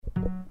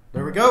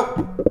we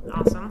go.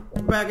 Awesome.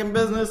 We're back in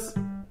business.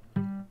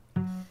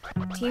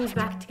 Team's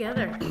back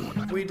together.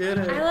 We did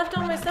it. I left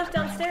all my stuff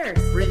downstairs.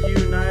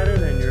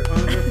 Reunited and you're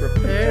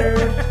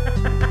underprepared.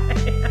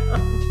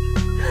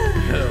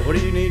 What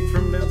do you need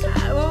from downstairs?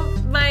 Well,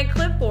 my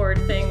clipboard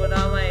thing with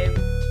all my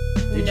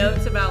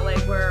notes about like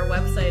where our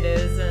website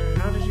is and...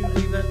 How did you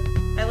leave that?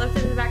 I left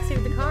it in the backseat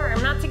of the car.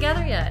 I'm not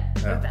together yet.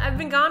 Oh. I've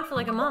been gone for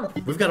like a month.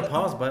 We've got a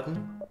pause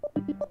button.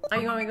 Oh,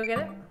 you want me to go get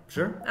it?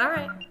 Sure. All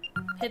right.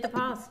 Hit the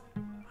pause.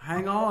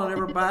 Hang on,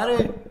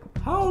 everybody.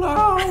 Hold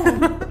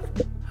on.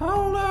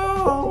 Hold on.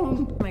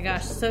 Oh my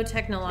gosh, so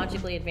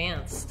technologically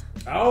advanced.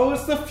 Oh,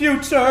 it's the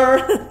future. All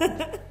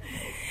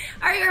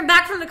right, we're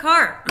back from the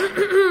car.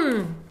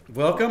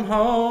 Welcome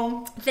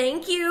home.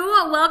 Thank you.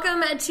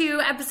 Welcome to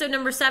episode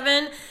number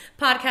 7,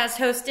 podcast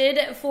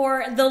hosted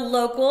for The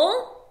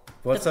Local.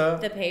 What's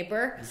up? The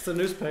paper. It's the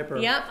newspaper.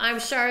 Yep, I'm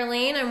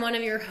Charlene. I'm one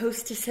of your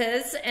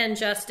hostesses. And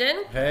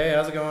Justin. Hey,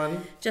 how's it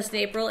going? Justin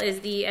April is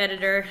the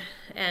editor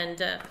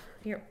and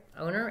your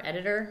owner,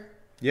 editor.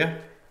 Yeah.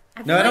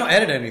 I don't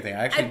edit anything.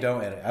 I actually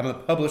don't edit. I'm a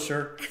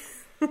publisher.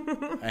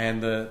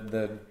 And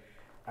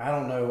I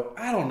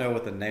don't know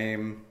what the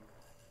name.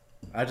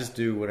 I just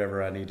do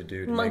whatever I need to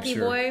do to Monkey make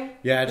sure. boy?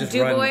 Yeah, I just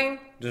Do run. boy?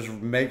 Just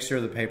make sure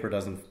the paper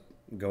doesn't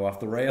go off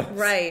the rails.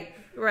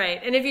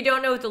 Right. And if you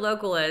don't know what The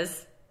Local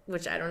is,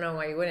 which I don't know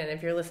why you wouldn't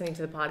if you're listening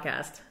to the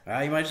podcast.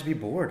 You might just be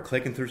bored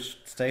clicking through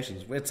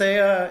stations.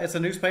 It's a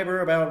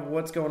newspaper about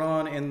what's going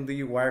on in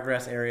the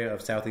Wiregrass area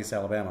of Southeast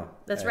Alabama.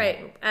 That's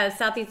right.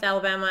 Southeast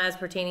Alabama as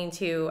pertaining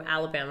to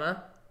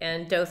Alabama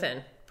and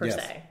Dothan, per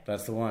se.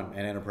 That's the one.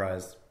 And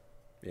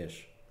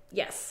Enterprise-ish.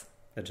 Yes.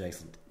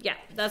 Adjacent. Yeah,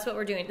 that's what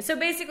we're doing. So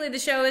basically the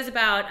show is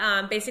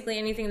about basically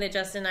anything that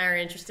Justin and I are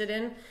interested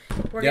in.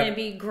 We're going to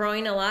be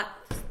growing a lot.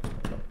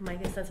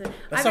 Mike is sensitive.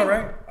 That's all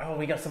right. Oh,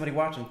 we got somebody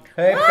watching.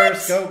 Hey, what?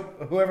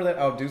 Periscope, whoever that.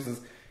 Oh,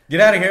 deuces.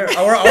 Get out of here.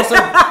 Oh,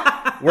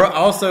 we're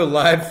also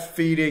live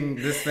feeding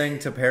this thing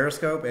to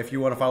Periscope. If you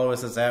want to follow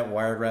us, it's at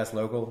Wiregrass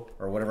Local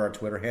or whatever our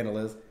Twitter handle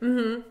is.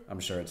 Mm-hmm. I'm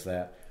sure it's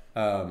that.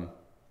 But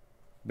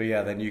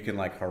yeah, then you can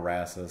like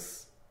harass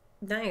us.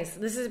 Nice.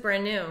 This is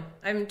brand new.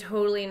 I'm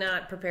totally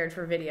not prepared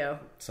for video.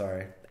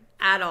 Sorry.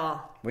 At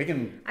all. I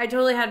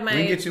totally had my... We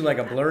can get you like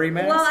a blurry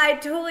mask. Well, I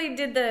totally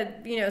did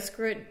the,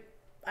 screw it.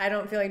 I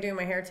don't feel like doing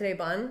my hair today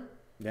bun.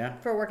 Yeah.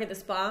 For work at the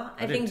spa.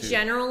 I think too.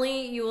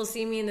 Generally you will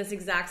see me in this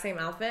exact same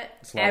outfit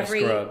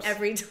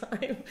every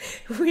time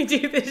we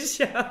do this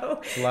show.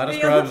 It's a lot of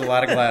scrubs, a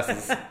lot of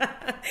glasses.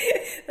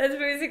 That's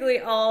basically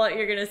all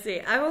you're going to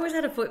see. I've always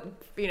had a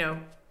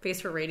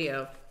face for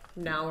radio.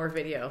 Now we're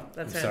video.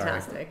 That's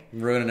fantastic. Sorry. I'm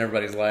ruining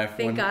everybody's life.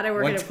 Thank God I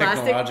work in a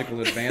plastic.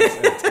 Technological advance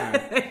at a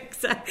time.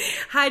 Exactly.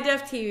 High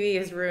def TV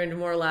has ruined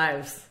more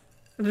lives.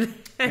 You're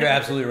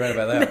absolutely right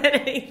about that. Than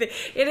anything.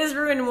 It has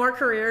ruined more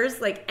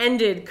careers, like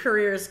ended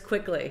careers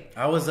quickly.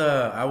 I was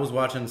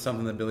watching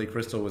something that Billy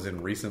Crystal was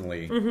in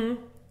recently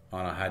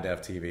on a high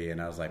def TV,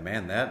 and I was like,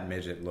 man, that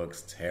midget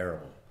looks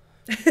terrible.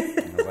 And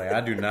I was like,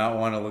 I do not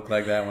want to look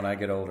like that when I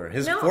get older.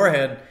 His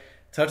forehead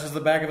touches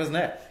the back of his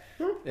neck.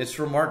 It's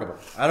remarkable.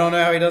 I don't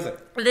know how he does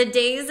it. The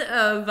days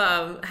of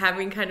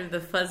having kind of the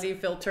fuzzy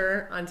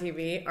filter on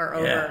TV are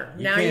over.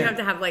 Now you have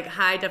to have like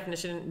high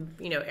definition,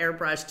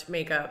 airbrushed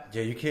makeup.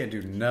 Yeah, you can't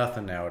do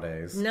nothing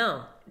nowadays.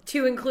 No.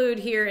 To include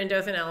here in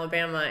Dothan,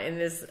 Alabama, in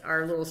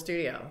our little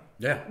studio.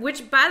 Yeah.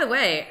 Which, by the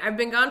way, I've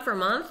been gone for a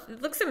month.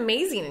 It looks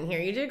amazing in here.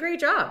 You did a great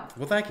job.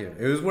 Well, thank you.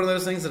 It was one of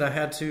those things that I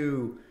had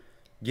to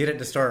get it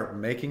to start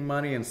making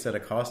money instead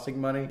of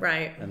costing money.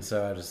 Right. And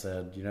so I just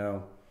said,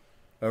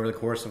 over the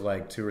course of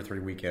like 2 or 3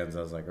 weekends, I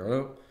was like,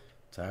 oh,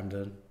 time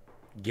to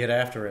get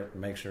after it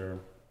and make sure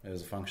it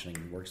was a functioning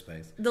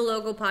workspace. The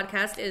Local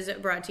podcast is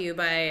brought to you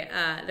by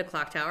the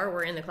Clock Tower.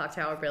 We're in the Clock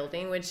Tower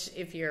building, which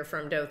if you're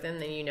from Dothan,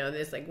 then you know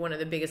this, like one of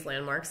the biggest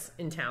landmarks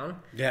in town.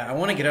 Yeah, I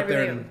want to get up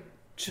there and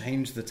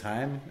change the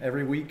time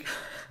every week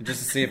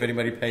just to see if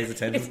anybody pays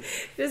attention.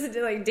 Just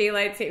like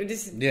daylight, do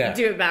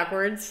it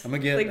backwards. I'm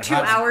gonna get like 2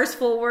 hours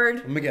forward.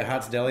 I'm gonna get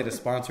Hot's Deli to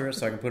sponsor it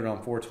so I can put it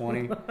on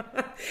 420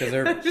 because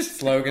their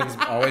slogan's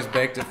always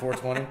baked at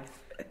 420.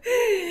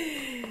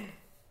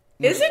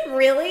 Is it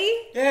really?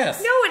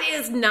 Yes. No, it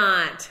is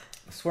not.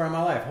 I swear on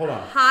my life. Hold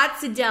on.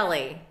 Hot's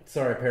Deli.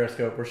 Sorry,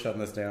 Periscope. We're shutting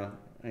this down.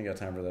 I ain't got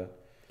time for that.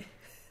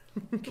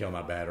 Kill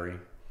my battery.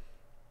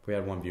 We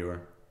had one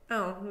viewer.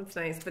 Oh, that's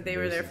nice. But they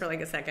were there for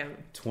like a second.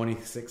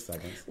 26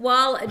 seconds.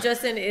 While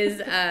Justin is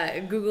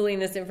Googling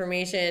this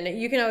information,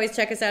 you can always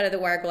check us out at the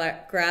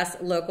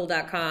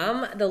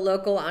wiregrasslocal.com, The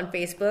Local on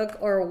Facebook,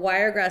 or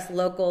Wiregrass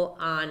Local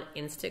on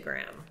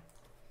Instagram.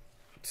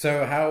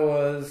 So how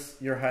was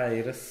your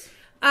hiatus?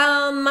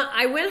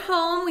 I went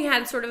home. We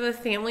had sort of a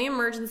family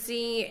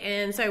emergency,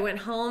 and so I went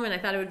home, and I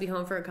thought I would be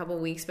home for a couple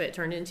of weeks, but it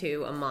turned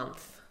into a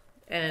month.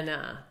 And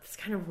it's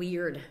kind of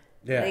weird.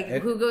 Yeah.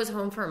 Who goes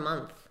home for a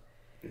month?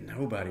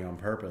 Nobody on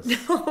purpose.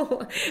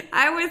 No.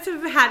 I would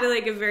have had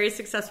like a very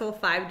successful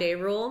 5-day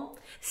rule.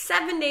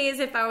 7 days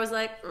if I was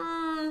like,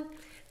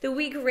 the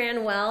week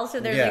ran well. So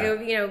there's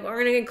we're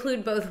going to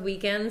include both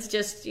weekends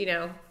just,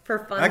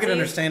 for fun. I could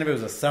understand if it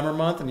was a summer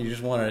month and you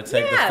just wanted to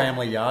take the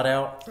family yacht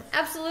out.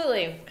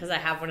 Absolutely, because I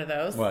have one of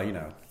those. Well, you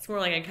know. It's more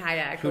like a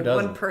kayak. Who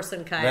doesn't?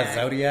 One-person kayak. That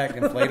Zodiac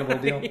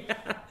inflatable deal?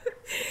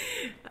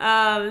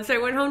 So I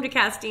went home to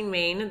Castine,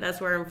 Maine.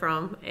 That's where I'm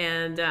from.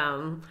 And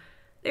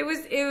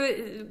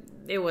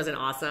it wasn't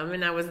awesome.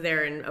 And I was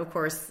there in, of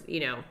course, you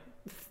know,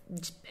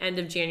 end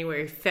of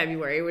January,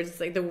 February, which is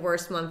like the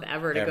worst month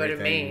ever to go to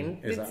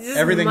Maine.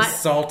 Everything's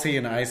salty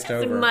and iced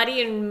over.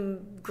 Muddy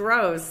and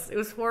gross. It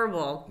was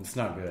horrible. It's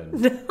not good.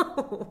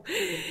 No,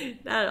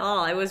 not at all.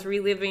 I was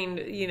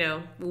reliving, you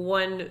know,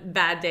 one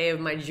bad day of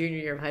my junior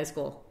year of high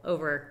school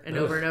over and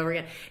over and over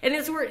again. And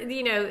it's where,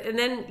 you know, and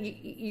then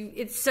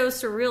it's so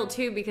surreal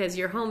too, because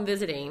you're home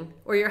visiting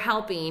or you're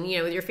helping, you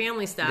know, with your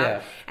family stuff.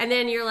 Yeah. And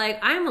then you're like,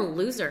 I'm a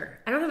loser.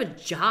 I don't have a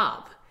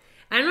job.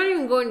 I'm not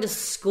even going to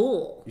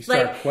school. You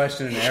start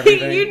questioning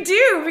everything. You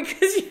do,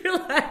 because you're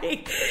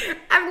like,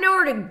 I have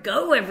nowhere to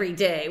go every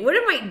day. What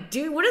am I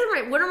do? What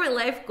are my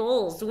life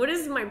goals? What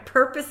is my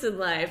purpose in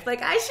life?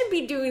 Like, I should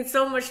be doing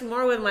so much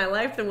more with my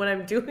life than what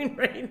I'm doing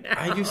right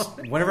now.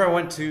 Whenever I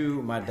went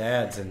to my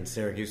dad's in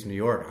Syracuse, New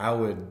York, I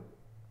would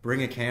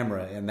bring a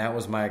camera, and that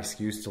was my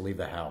excuse to leave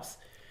the house.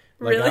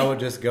 Like, really? I would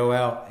just go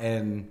out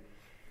and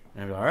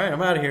I'd be like, all right,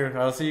 I'm out of here.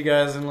 I'll see you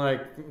guys in like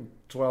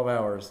 12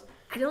 hours.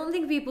 I don't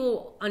think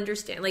people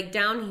understand. Like,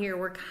 down here,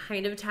 we're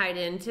kind of tied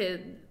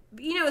into,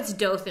 you know, it's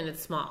Dothan,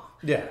 it's small.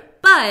 Yeah.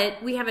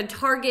 But we have a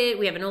Target,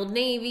 we have an Old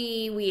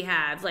Navy, we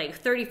have like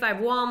 35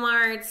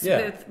 Walmarts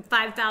with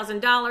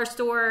 $5,000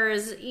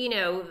 stores, you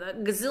know, a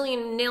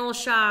gazillion nail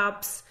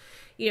shops,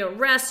 you know,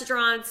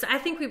 restaurants. I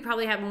think we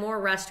probably have more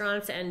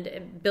restaurants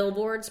and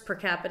billboards per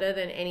capita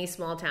than any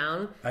small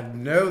town. I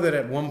know that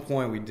at one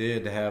point we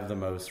did have the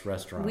most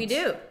restaurants. We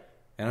do.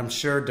 And I'm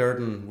sure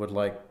Durden would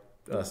like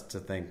us to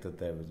think that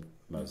there was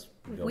most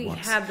billboards. We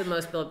have the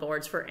most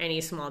billboards for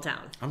any small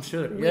town. I'm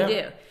sure. We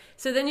do.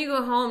 So then you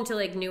go home to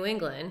like New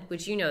England,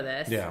 which you know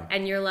this,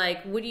 and you're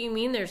like, what do you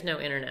mean there's no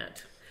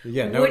internet?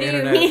 Yeah, no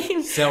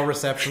internet, cell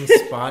reception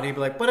spotty.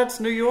 Be like, but it's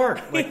New York.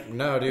 Like,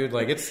 no, dude,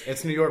 like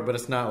it's New York, but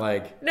it's not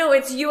like... No,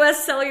 it's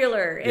U.S.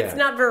 Cellular. It's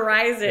not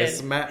Verizon.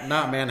 It's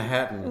not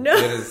Manhattan. No.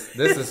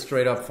 This is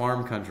straight up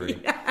farm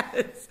country.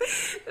 Yes.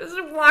 Just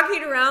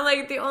walking around,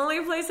 like the only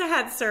place I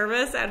had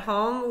service at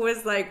home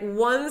was like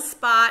one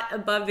spot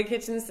above the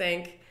kitchen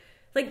sink.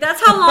 Like,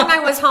 that's how long I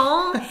was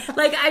home.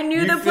 Like, I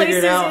knew the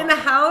places in the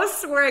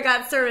house where I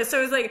got service.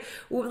 So it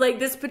was like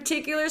this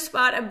particular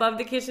spot above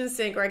the kitchen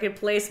sink where I could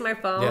place my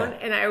phone,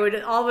 and I would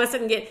all of a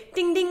sudden get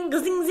ding, ding,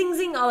 zing, zing,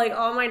 zing,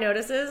 all my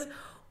notices.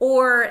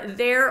 Or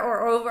there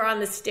or over on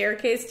the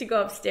staircase to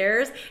go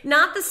upstairs.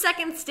 Not the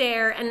second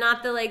stair and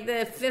not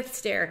the fifth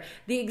stair.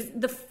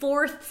 The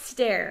fourth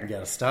stair. You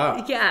gotta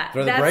stop. Yeah.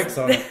 Throw the brakes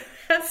on it.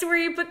 That's where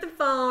you put the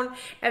phone,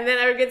 and then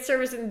I would get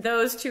service in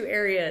those two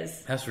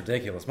areas. That's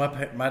ridiculous.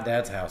 My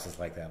dad's house is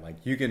like that.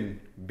 Like, you can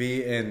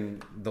be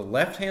in the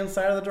left-hand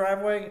side of the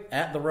driveway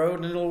at the road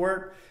and it'll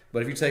work,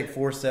 but if you take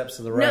 4 steps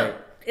to the right... No,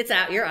 it's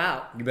out. You're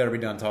out. You better be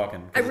done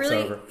talking. It's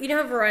over. You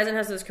know how Verizon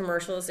has those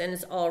commercials and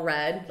it's all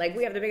red? Like,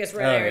 we have the biggest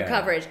red area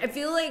coverage. I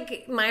feel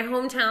like my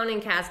hometown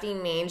in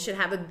Castine, Maine should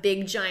have a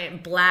big,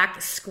 giant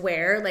black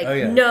square.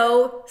 Like,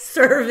 no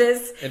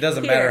service. It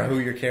doesn't matter who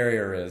your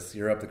carrier is.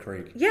 You're up the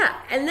creek. Yeah.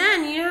 And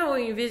then, you know how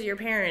when you visit your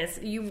parents,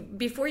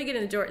 before you get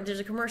in the door, there's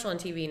a commercial on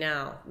TV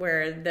now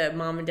where the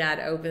mom and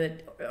dad open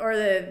it, or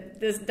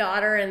this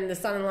daughter and the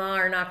son-in-law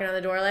are knocking on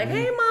the door like,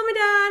 hey, mom and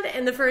dad.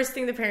 And the first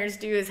thing the parents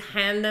do is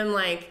hand them,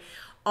 like,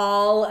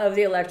 all of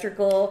the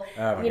electrical,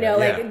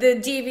 like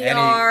the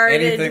DVR,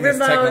 the remotes, that's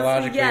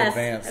technologically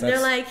advanced. And they're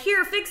like,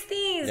 here, fix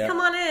these, come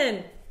on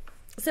in.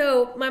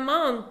 So my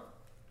mom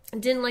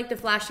didn't like the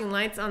flashing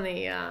lights on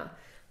the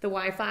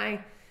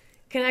Wi-Fi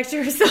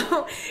connector,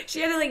 so she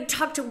had to like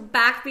tuck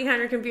back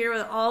behind her computer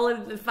with all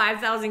of the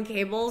 5,000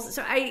 cables.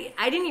 So I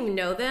didn't even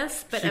know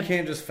this, but she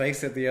can't just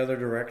face it the other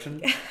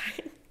direction.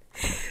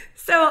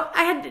 So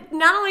I had,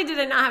 not only did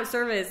I not have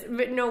service,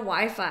 but no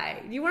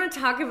Wi-Fi. You want to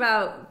talk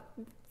about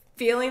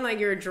feeling like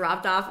you're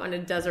dropped off on a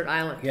desert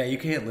island? Yeah, you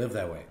can't live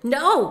that way.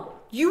 No,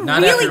 you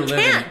really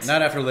can't.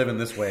 Not after living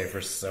this way for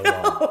so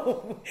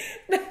long.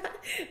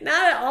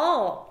 Not at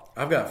all.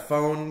 I've got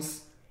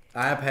phones,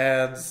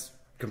 iPads,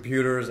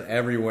 computers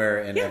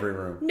everywhere in every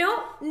room.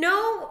 No,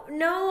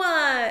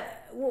 Pinterest?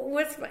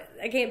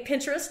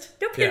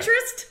 No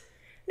Pinterest?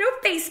 No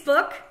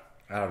Facebook?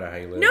 I don't know how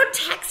you live. No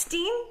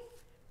texting?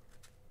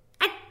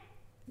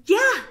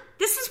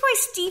 This is why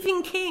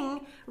Stephen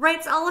King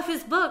writes all of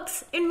his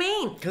books in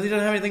Maine. Because he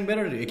doesn't have anything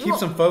better to do. It keeps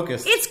him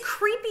focused. It's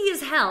creepy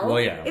as hell. Well,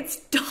 yeah.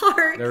 It's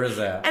dark. There is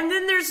that. And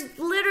then there's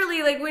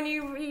literally, like, when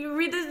you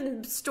read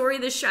the story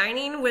The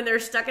Shining, when they're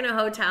stuck in a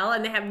hotel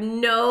and they have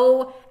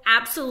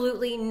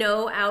absolutely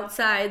no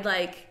outside,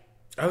 like,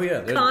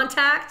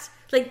 contact.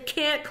 Like,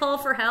 can't call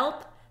for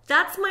help.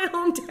 That's my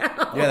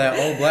hometown. Yeah, that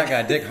old black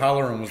guy, Dick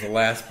Halloran, was the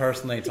last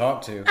person they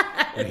talked to.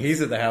 And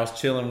he's at the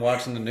house chilling,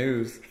 watching the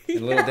news.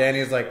 And little Danny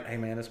is like, hey,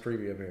 man, it's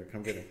creepy up here.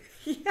 Come get it.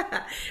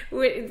 Yeah.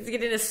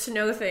 Get in a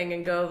snow thing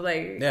and go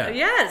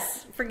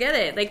yes, forget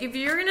it. Like, if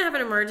you're going to have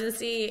an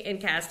emergency in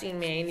Castine,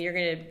 Maine, you're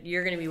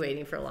going to be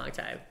waiting for a long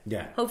time.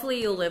 Yeah.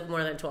 Hopefully you'll live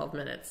more than 12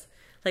 minutes.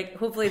 Like,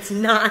 hopefully it's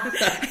not.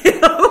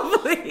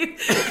 Hopefully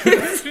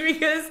it's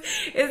because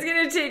it's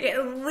going to take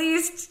at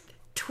least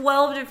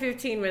 12 to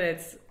 15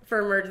 minutes for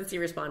emergency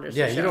responders.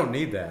 Yeah, to show. you don't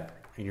need that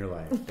in your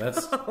life.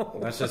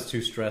 That's just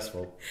too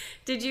stressful.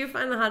 Did you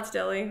find the Hot's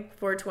Deli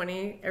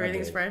 420?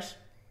 Everything's fresh?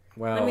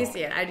 Well, let me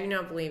see it. I do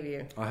not believe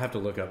you. I'll have to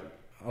look up.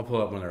 I'll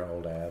pull up one of their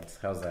old ads.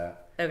 How's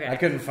that? Okay. I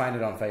couldn't find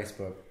it on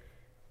Facebook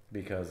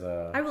because...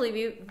 I believe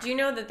you. Do you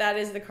know that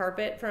is the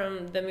carpet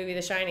from the movie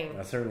The Shining?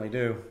 I certainly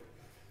do.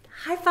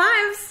 High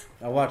fives.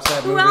 I watch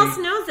that movie. Who else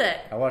knows it?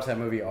 I watch that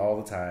movie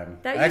all the time.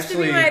 That used to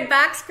be my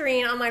back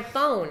screen on my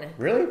phone.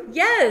 Really?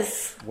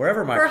 Yes.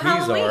 Wherever my keys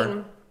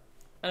Halloween.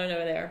 I don't know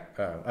where they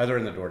are. They're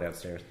in the door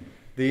downstairs.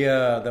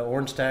 The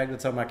orange tag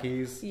that's on my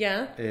keys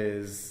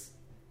is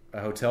a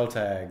hotel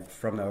tag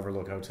from the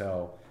Overlook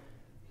Hotel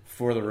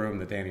for the room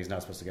that Danny's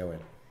not supposed to go in.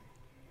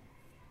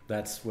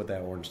 That's what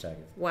that orange tag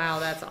is. Wow,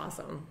 that's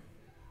awesome.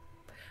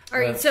 All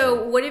right,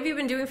 so what have you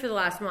been doing for the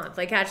last month?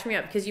 Like, catch me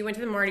up, because you went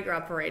to the Mardi Gras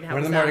parade. How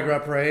was that? Mardi Gras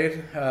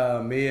parade.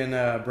 Me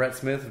and Brett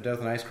Smith of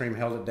Dozen Ice Cream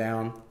held it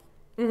down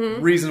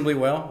reasonably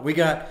well.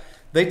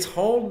 They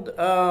told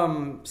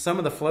some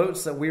of the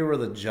floats that we were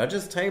the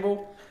judges'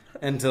 table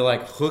and to,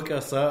 like, hook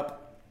us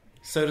up,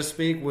 so to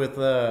speak, with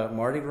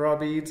Mardi Gras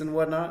beads and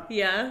whatnot.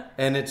 Yeah.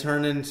 And it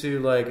turned into,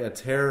 like, a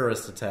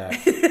terrorist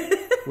attack.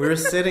 We were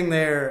sitting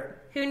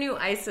there... Who knew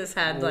ISIS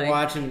had, like...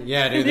 Watching...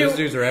 Yeah, dude, those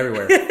dudes are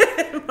everywhere.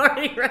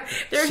 Mardi Gras.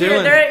 They're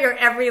at your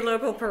every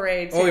local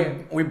parade, too.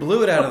 Oh, we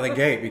blew it out of the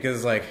gate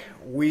because, like,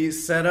 we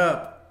set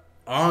up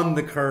on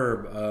the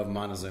curb of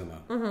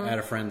Montezuma at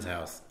a friend's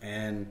house.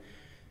 And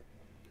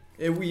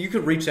you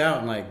could reach out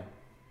and, like,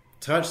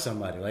 touch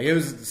somebody. Like, it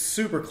was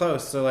super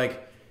close. So,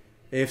 like,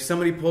 if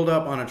somebody pulled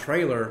up on a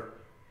trailer...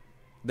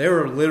 They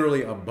were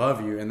literally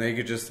above you, and they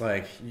could just,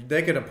 like...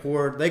 They could have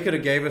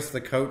gave us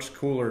the Coach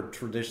Cooler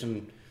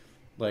tradition...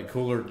 Like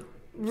cooler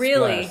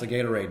really? Splash, the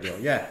Gatorade deal.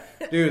 Yeah.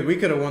 Dude, we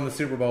could have won the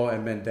Super Bowl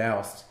and been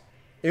doused.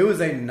 It was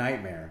a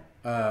nightmare.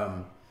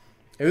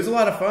 It was a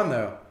lot of fun,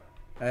 though.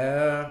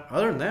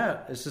 Other than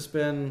that, it's just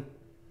been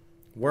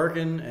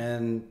working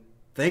and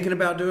thinking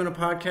about doing a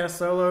podcast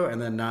solo and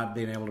then not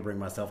being able to bring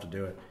myself to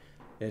do it.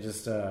 It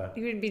just...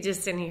 you would be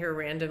just sitting here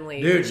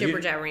randomly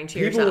jibber-jabbering to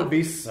yourself. People would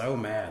be so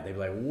mad. They'd be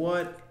like,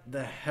 what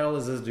the hell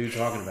is this dude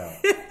talking about?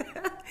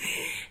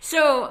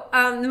 So,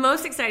 the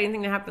most exciting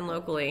thing that happened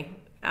locally...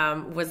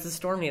 was the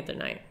storm the other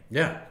night.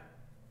 Yeah.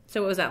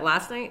 So what was that,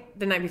 last night?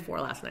 The night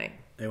before last night.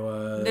 It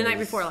was... The night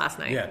before last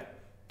night. Yeah.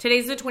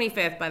 Today's the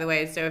 25th, by the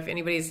way, so if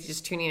anybody's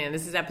just tuning in,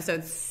 this is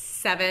episode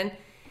 7.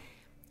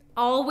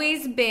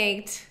 Always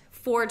baked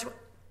 420.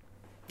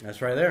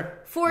 That's right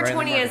there.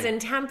 420 as in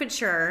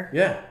temperature.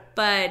 Yeah.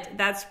 But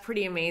that's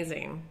pretty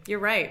amazing. You're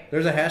right.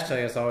 There's a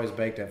hashtag that's always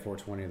baked at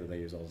 420 that they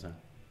use all the time.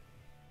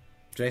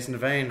 Jason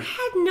Devane. I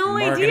had no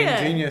marketing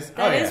idea. Genius.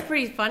 That is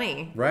pretty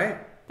funny. Right?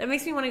 That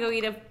makes me want to go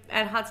eat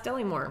at Hot's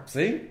Deli more.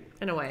 See?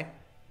 In a way.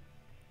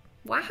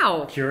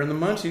 Wow. Curing the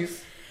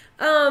munchies.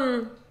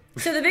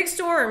 So the big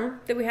storm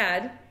that we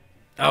had.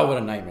 Oh, what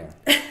a nightmare.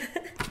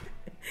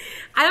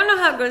 I don't know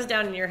how it goes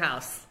down in your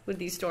house with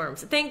these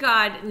storms. Thank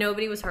God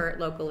nobody was hurt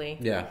locally.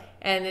 Yeah.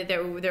 And that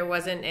there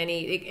wasn't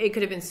any... It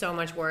could have been so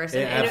much worse.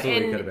 It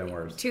absolutely could have been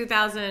worse.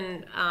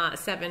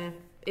 2007,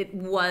 it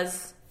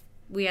was...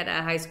 We had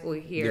a high school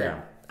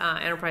here. Yeah.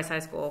 Enterprise High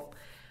School.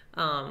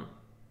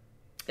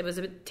 It was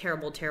a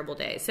terrible, terrible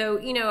day. So,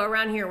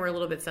 around here, we're a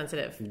little bit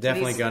sensitive.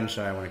 Definitely gun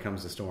shy when it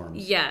comes to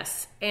storms.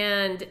 Yes.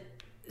 And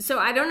so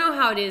I don't know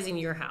how it is in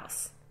your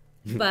house.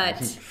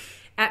 But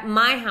at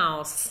my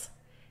house,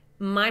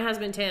 my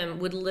husband, Tim,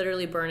 would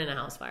literally burn in a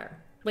house fire.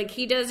 Like,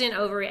 he doesn't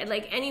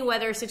like, any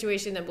weather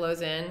situation that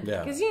blows in.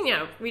 Yeah. Because,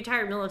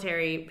 retired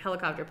military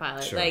helicopter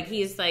pilot. Sure. Like,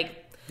 he's like,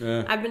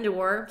 I've been to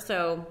war,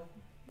 so...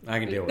 I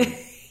can deal with it.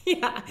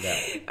 Yeah.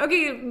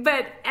 Okay,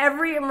 but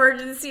every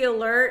emergency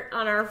alert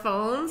on our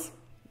phones...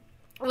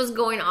 was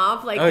going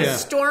off. Like, the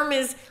storm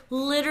is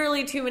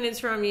literally 2 minutes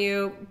from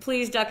you.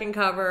 Please duck and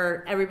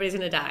cover. Everybody's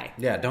going to die.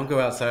 Yeah, don't go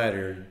outside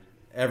or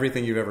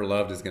everything you've ever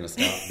loved is going to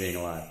stop being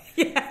alive.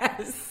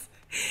 Yes.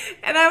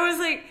 And I was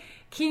like,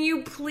 can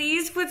you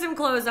please put some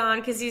clothes on?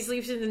 Because he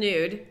sleeps in the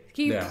nude.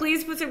 Can you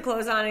please put some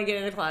clothes on and get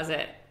in the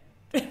closet?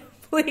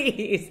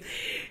 Please.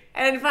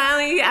 And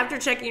finally, after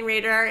checking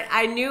radar,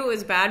 I knew it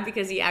was bad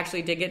because he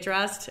actually did get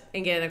dressed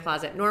and get in the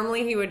closet.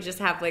 Normally, he would just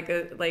have like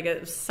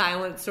a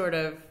silent sort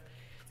of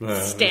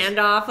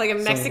standoff, like a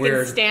Mexican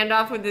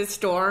standoff with this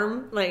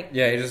storm. Like,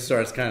 yeah, he just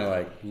starts kind of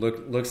like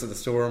looks at the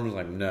storm and is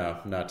like, no,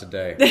 not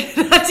today.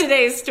 Not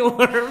today's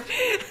storm.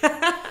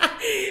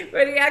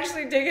 But he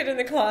actually did get in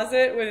the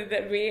closet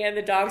with me and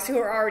the dogs who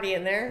were already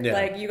in there. Yeah.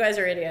 Like, you guys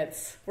are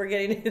idiots. We're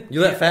getting in.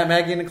 You let Fat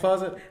Maggie in the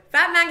closet?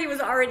 Fat Maggie was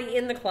already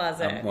in the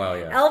closet. Well,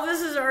 yeah.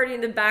 Elvis was already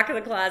in the back of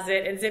the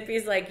closet, and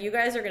Zippy's like, you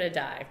guys are going to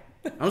die.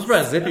 I'm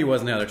surprised Zippy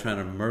wasn't out there trying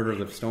to murder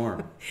the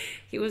storm.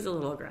 He was a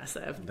little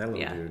aggressive. That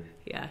little dude.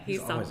 Yeah, he's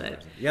something.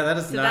 Aggressive. Yeah, that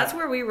is So not... that's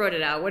where we wrote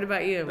it out. What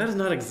about you? That is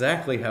not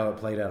exactly how it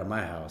played out in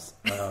my house.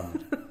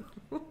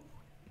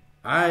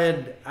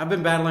 I've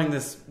been battling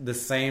the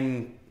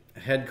same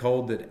head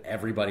cold that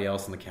everybody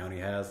else in the county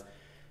has,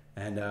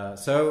 and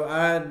so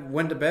I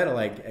went to bed at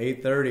like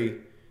 8:30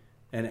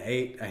 and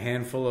ate a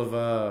handful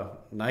of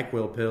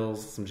NyQuil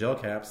pills, some gel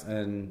caps,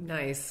 and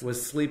nice.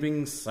 Was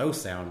sleeping so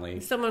soundly.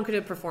 Someone could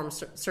have performed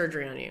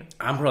surgery on you.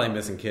 I'm probably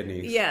missing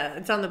kidneys. Yeah,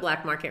 it's on the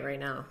black market right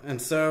now. And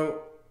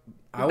so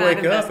I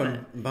wake up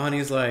and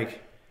Bonnie's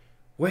like,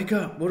 "Wake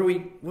up! What are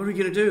we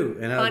gonna do?"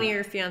 And Bonnie,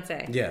 your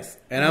fiance. Yes,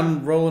 and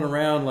I'm rolling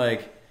around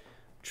like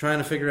trying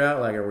to figure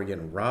out like, are we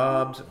getting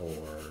robbed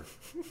or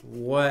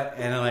what?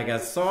 And like I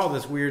saw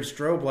this weird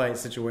strobe light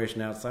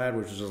situation outside,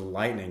 which was just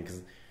lightning,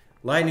 because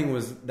lightning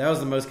was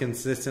the most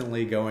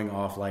consistently going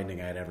off lightning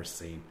I had ever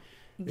seen.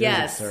 It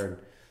was absurd.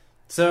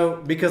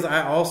 So because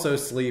I also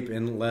sleep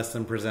in less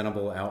than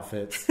presentable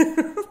outfits,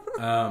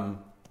 I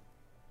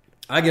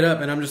get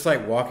up and I'm just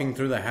like walking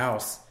through the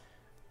house,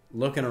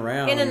 looking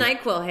around in a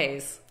NyQuil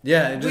haze.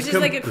 Yeah, it just which is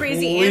like a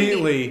crazy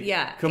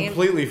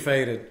completely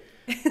faded.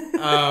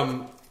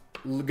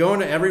 Going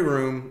to every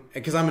room,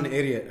 because I'm an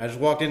idiot. I just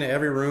walked into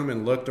every room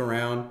and looked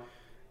around,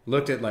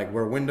 looked at like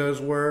where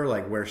windows were,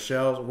 like where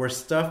shelves, where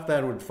stuff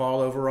that would fall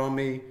over on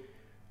me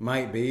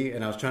might be,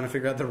 and I was trying to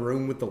figure out the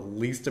room with the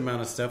least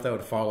amount of stuff that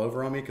would fall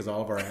over on me, because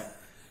all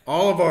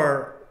of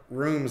our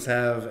rooms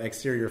have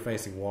exterior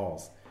facing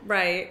walls.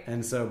 Right.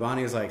 And so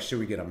Bonnie was like, should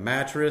we get a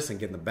mattress and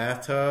get in the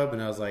bathtub?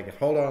 And I was like,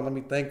 hold on, let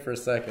me think for a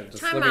second.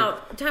 Time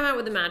out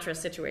with the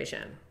mattress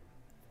situation.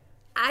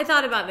 I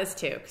thought about this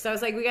too, because I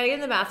was like, we got to get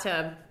in the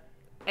bathtub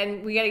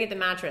and we got to get the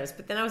mattress.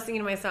 But then I was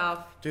thinking to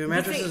myself, dude,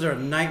 mattresses are a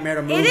nightmare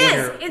to move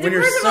when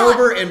you're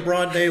sober in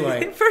broad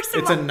daylight.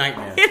 It's a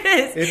nightmare. It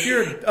is. If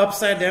you're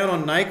upside down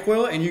on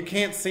NyQuil and you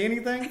can't see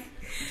anything,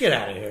 get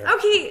out of here.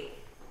 Okay,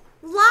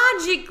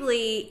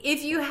 logically,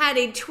 if you had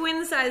a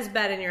twin-size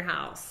bed in your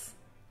house,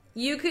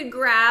 you could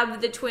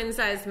grab the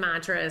twin-size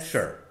mattress.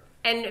 Sure.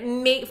 And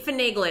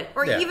finagle it.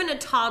 Or even a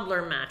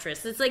toddler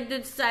mattress. It's like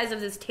the size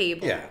of this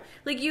table. Yeah.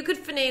 Like, you could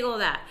finagle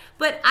that.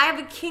 But I have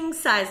a king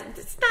size.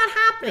 It's not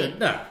happening.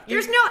 No. How am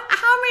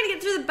I going to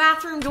get through the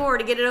bathroom door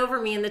to get it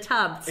over me in the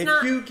tub?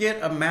 If you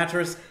get a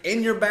mattress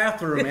in your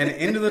bathroom and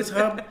into the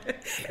tub,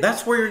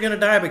 that's where you're going to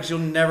die, because you'll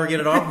never get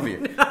it off of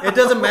you. No. It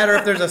doesn't matter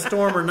if there's a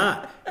storm or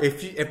not.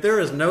 If there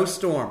is no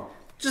storm,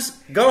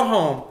 just go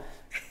home.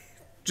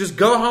 Just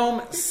go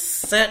home,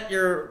 set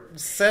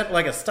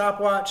like a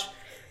stopwatch,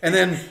 and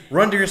then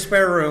run to your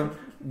spare room,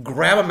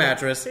 grab a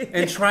mattress,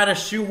 and try to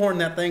shoehorn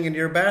that thing into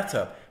your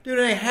bathtub. Dude,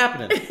 it ain't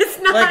happening.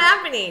 It's not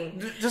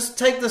happening. Just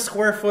take the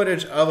square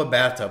footage of a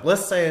bathtub.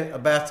 Let's say a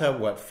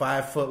bathtub,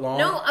 5 foot long?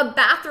 No, a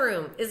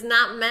bathroom is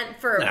not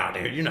meant for... No,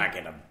 dude, you're not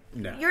getting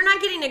No. You're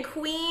not getting a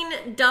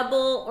queen,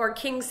 double, or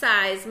king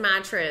size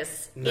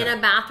mattress in a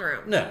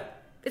bathroom. No.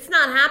 It's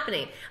not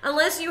happening.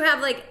 Unless you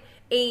have like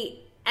a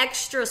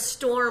extra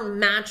storm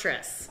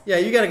mattress. Yeah,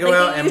 you got to go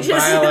out and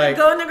buy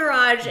go in the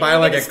garage, buy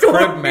like a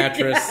crib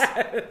mattress.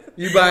 Yes.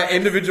 You buy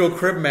individual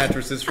crib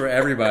mattresses for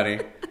everybody.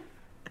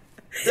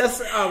 That's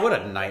what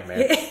a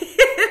nightmare.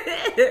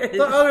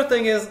 The other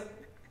thing is,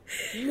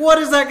 what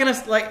is that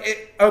gonna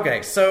like?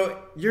 Okay,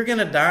 so you're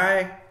gonna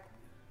die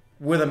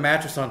with a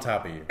mattress on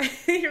top of you.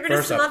 You're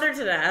gonna smother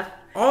to death.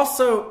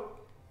 Also,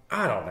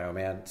 I don't know,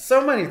 man.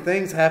 So many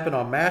things happen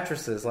on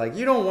mattresses. Like,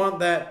 you don't want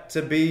that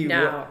to be...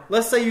 No.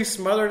 Let's say you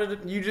smothered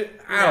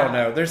it. I don't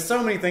know. There's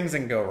so many things that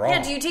can go wrong.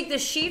 Yeah, do you take the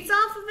sheets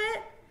off of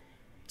it?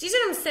 Do you see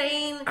what I'm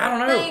saying? I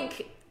don't know.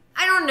 Like,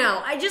 I don't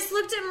know. I just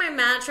looked at my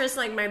mattress,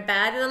 like my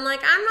bed, and I'm like,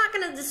 I'm not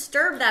going to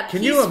disturb that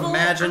Can peaceful... you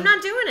imagine... I'm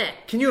not doing it.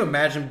 Can you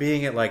imagine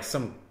being at, like,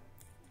 some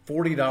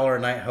 $40 a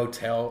night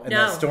hotel and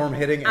that storm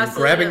hitting and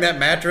Absolutely grabbing that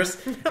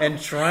mattress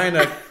and trying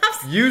to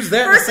use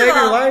that to save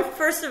your life?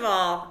 First of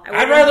all,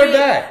 I'd rather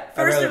die.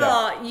 First of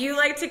all, you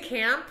like to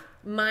camp.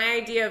 My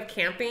idea of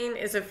camping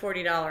is a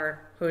 $40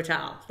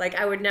 hotel. Like,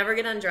 I would never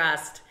get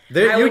undressed.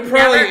 You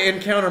probably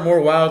encounter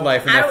more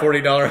wildlife in that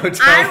 $40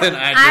 hotel than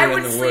I do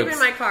in the woods. I would sleep in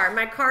my car.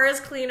 My car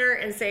is cleaner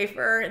and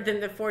safer than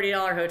the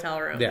 $40 hotel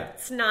room. Yeah.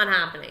 It's not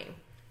happening.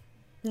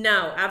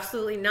 No,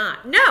 absolutely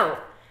not. No.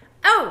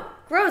 Oh,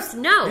 gross.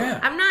 No. Yeah.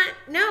 I'm not.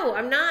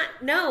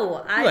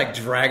 No. You're like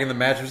dragging the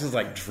mattresses,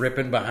 like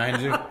dripping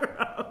behind you.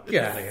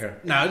 Get out of here.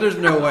 No, there's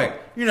no way.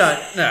 You're not.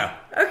 No.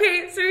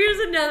 Okay, so here's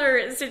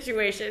another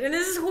situation. And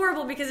this is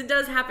horrible because it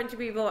does happen to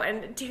people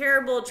and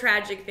terrible,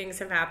 tragic things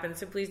have happened.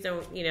 So please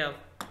don't,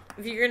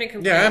 if you're going to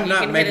complain. Yeah, I'm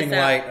not making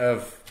light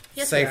of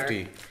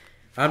safety.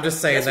 I'm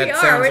just saying that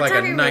sounds like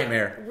a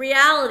nightmare.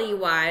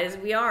 Reality-wise,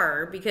 we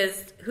are,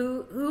 because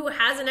who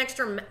has an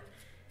extra...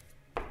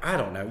 I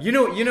don't know. You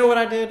know what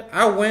I did?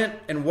 I went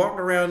and walked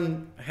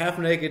around half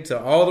naked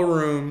to all the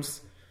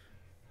rooms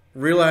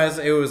realized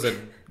it was a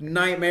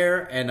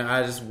nightmare, and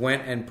I just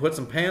went and put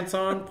some pants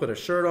on, put a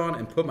shirt on,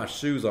 and put my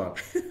shoes on.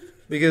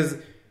 Because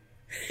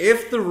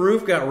if the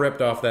roof got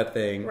ripped off that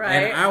thing,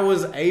 and I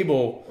was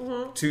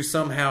able to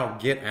somehow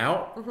get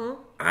out,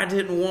 I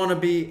didn't want to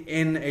be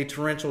in a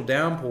torrential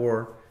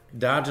downpour,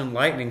 dodging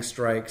lightning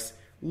strikes,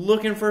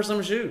 looking for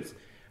some shoes.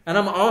 And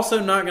I'm also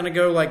not going to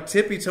go like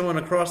tippy-toeing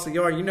across the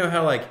yard. You know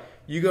how like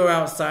you go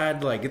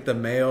outside to like get the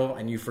mail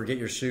and you forget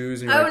your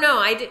shoes. And no,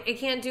 I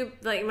can't do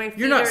like my feet.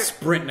 You're not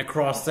sprinting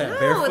across that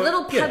barefoot. No, a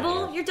little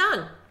pebble, you're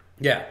done.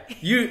 Yeah,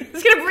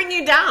 it's gonna bring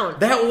you down.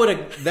 That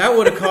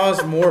would have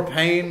caused more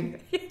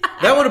pain. Yeah.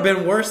 That would have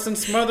been worse than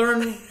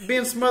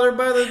being smothered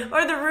by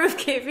the roof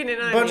caving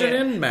in on budget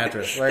in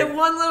mattress. Like, the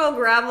one little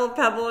gravel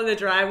pebble in the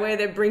driveway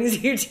that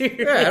brings you to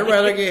your I'd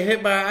rather get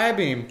hit by an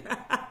I-beam.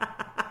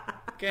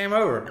 Game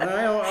over.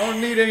 I don't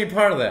need any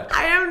part of that.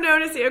 I am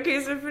noticing.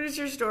 Okay, so finish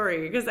your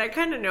story because I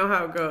kind of know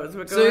how it goes.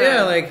 But go ahead.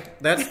 Yeah, like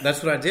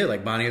that's what I did.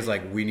 Like Bonnie was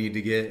like, "We need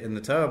to get in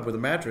the tub with a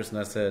mattress," and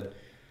I said,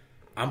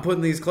 "I'm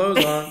putting these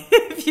clothes on."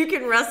 If you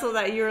can wrestle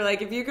that, you were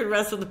like, "If you could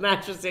wrestle the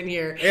mattress in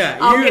here,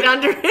 I'll get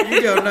under it."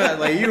 You go nuts.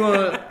 Like you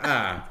want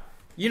to.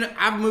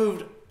 I've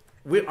moved.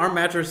 Our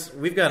mattress.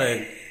 We've got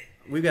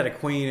a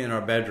queen in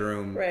our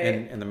bedroom,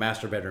 in the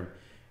master bedroom,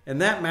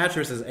 and that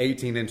mattress is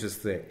 18 inches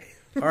thick.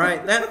 All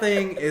right, that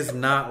thing is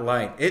not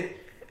light.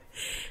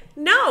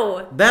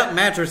 No. That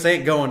mattress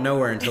ain't going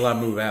nowhere until I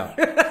move out.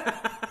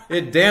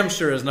 It damn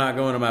sure is not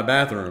going to my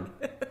bathroom.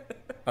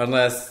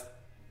 Unless...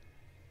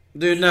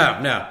 Dude,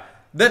 no.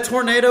 That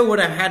tornado would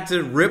have had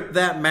to rip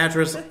that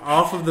mattress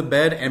off of the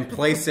bed and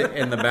place it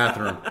in the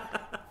bathroom.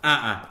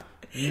 Not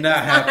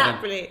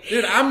happening.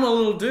 Dude, I'm a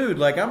little dude.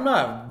 Like, I'm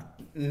not...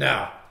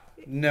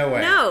 No way.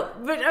 No,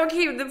 but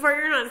okay, the part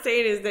you're not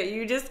saying is that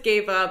you just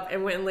gave up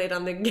and went and laid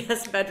on the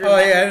guest bedroom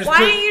bed. Yeah, why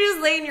didn't you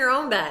just lay in your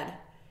own bed?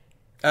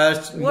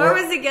 Where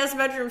was the guest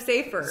bedroom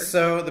safer?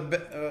 So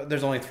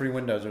there's only 3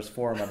 windows. There's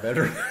 4 in my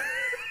bedroom.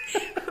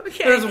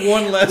 Okay. There's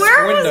one less window.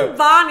 Where was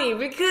Bonnie?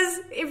 Because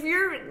if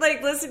you're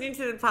like listening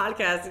to the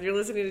podcast and you're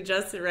listening to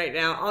Justin right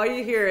now, all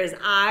you hear is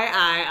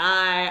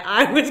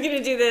I was going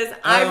to do this.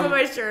 I put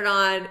my shirt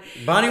on.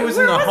 Bonnie was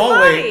in the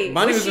hallway.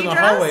 Bonnie was in the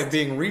hallway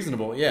being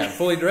reasonable. Yeah,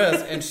 fully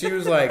dressed, and she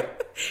was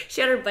like,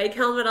 she had her bike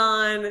helmet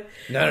on.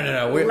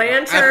 No.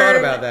 Lantern. I thought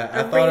about that.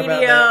 About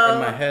that in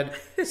my head.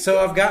 So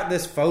I've got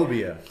this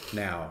phobia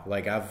now.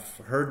 Like I've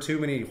heard too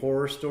many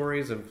horror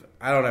stories of.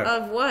 I don't know.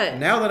 Of what?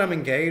 Now that I'm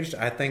engaged,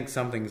 I think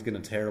something's going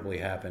to terribly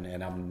happen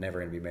and I'm never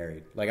going to be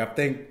married. Like, I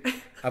think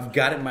I've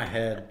got it in my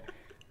head.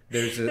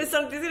 Is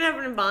something going to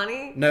happen to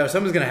Bonnie? No,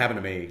 something's going to happen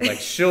to me. Like,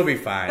 she'll be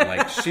fine.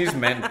 Like, she's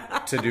meant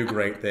to do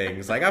great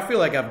things. Like, I feel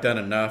like I've done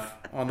enough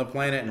on the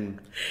planet and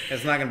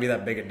it's not going to be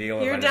that big a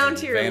deal. You're down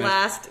to your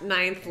last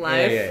 9th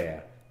life. Yeah.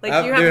 Like,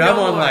 I'm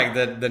on like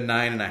the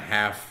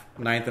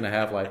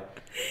 9.5 life.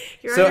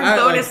 You're on your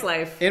bonus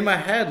life. In my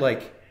head,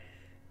 like...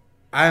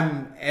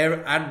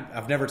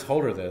 I've never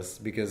told her this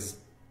because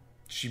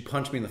she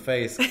punched me in the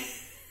face.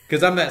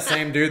 Because I'm that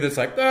same dude that's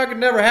like, it could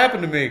never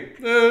happen to me.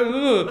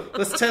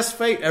 Let's test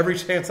fate every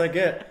chance I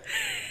get.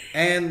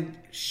 And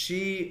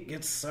she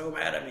gets so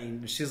mad at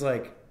me. She's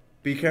like,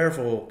 be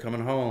careful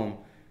coming home.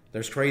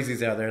 There's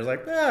crazies out there. It's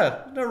like,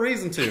 no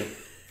reason to. It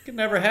could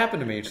never happen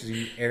to me. She's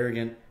you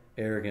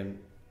arrogant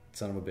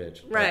son of a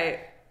bitch. Right.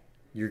 Like,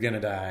 you're going to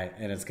die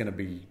and it's going to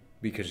be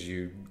because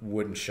you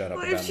wouldn't shut up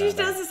about if she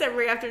does this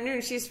every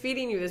afternoon, she's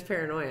feeding you this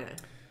paranoia.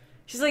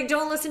 She's like,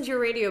 don't listen to your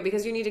radio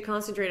because you need to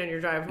concentrate on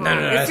your drive home. No,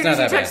 as soon as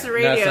you touch the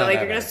radio, like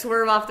you're going to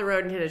swerve off the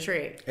road and hit a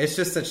tree. It's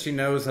just that she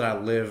knows that I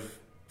live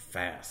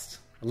fast.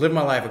 I live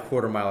my life a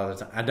quarter mile at a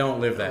time. I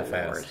don't live that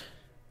fast. Lord.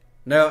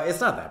 No,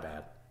 it's not that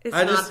bad. It's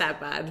not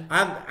that bad.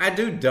 I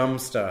do dumb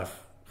stuff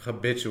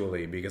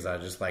habitually because I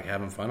just like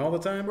having fun all the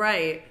time.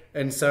 Right.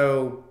 And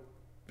so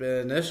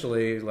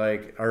initially,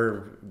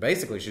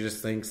 basically she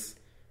just thinks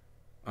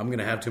I'm going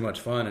to have too much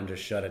fun and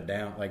just shut it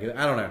down. Like,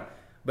 I don't know.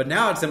 But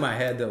now it's in my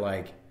head that,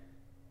 like,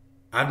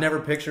 I've never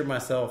pictured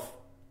myself...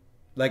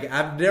 Like,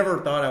 I've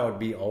never thought I would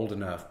be old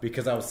enough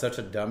because I was such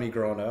a dummy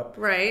growing up.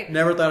 Right.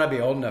 Never thought I'd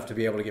be old enough to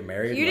be able to get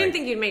married. You didn't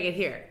think you'd make it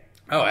here.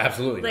 Oh,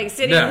 absolutely. Like,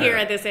 sitting here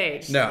at this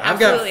age. No, I've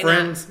got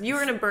friends... You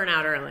were going to burn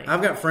out early.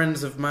 I've got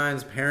friends of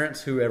mine's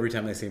parents who, every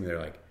time they see me, they're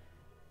like,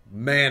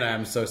 man,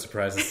 I'm so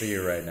surprised to see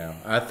you right now.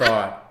 I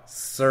thought,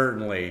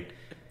 certainly,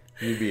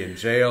 you'd be in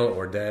jail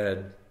or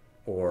dead...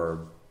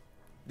 or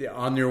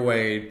on your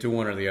way to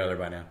one or the other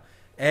by now.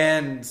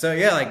 And so,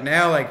 yeah, like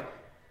now, like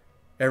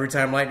every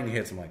time lightning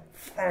hits, I'm like,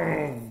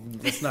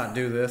 let's not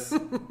do this.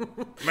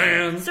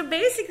 Man. So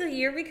basically,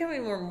 you're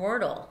becoming more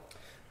mortal.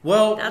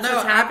 Well, that's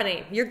what's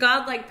happening. Your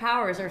godlike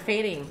powers are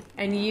fading,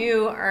 and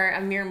you are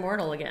a mere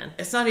mortal again.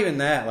 It's not even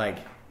that, like...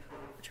 I'm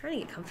trying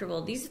to get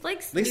comfortable. These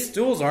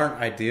stools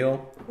aren't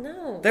ideal.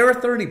 No. They were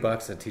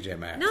 $30 at TJ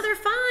Maxx. No, they're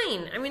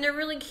fine. I mean, they're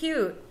really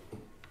cute.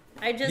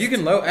 You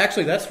can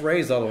actually, that's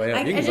raised all the way up.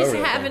 I just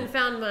haven't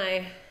found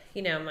my,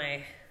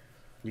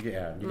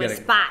 my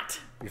spot.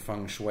 Your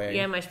feng shui.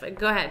 Yeah, my spot.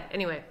 Go ahead.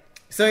 Anyway.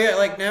 So yeah,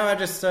 like now I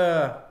just,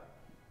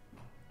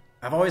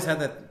 I've always had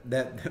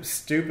that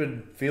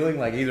stupid feeling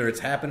like either it's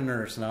happening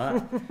or it's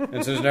not,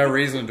 and so there's no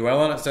reason to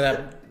dwell on it.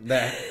 So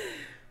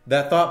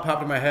that thought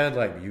popped in my head,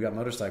 like, you got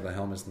motorcycle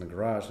helmets in the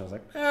garage, and I was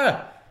like,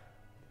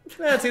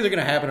 that's either going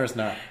to happen or it's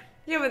not.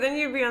 Yeah, but then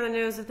you'd be on the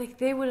news and think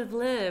they would have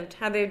lived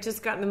had they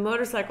just gotten the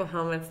motorcycle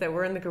helmets that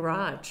were in the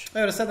garage.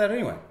 I would have said that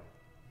anyway,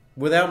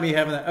 without me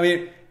having that. I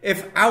mean,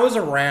 if I was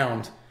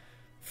around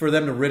for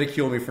them to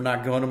ridicule me for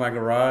not going to my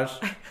garage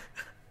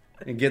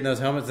and getting those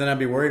helmets, then I'd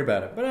be worried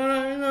about it. But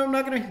I'm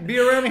not going to be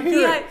around to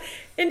hear it.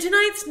 In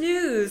tonight's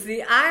news,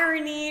 the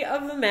irony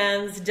of a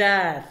man's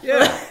death.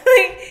 Yeah.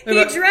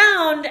 He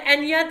drowned,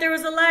 and yet there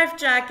was a life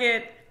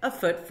jacket a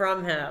foot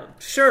from him.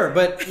 Sure,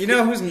 but you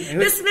know who's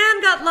This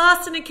man got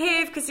lost in a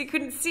cave because he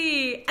couldn't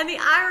see, and the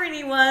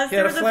irony was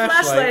there was a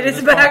flashlight in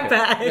his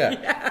backpack.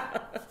 Yeah.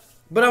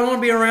 But I want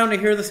to be around to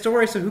hear the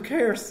story, so who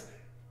cares?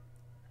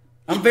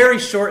 I'm very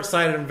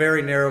short-sighted and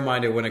very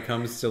narrow-minded when it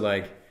comes to,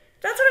 like,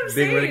 that's what I'm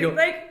saying. Ridicule.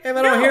 Like, if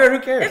I don't hear it, who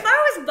cares? If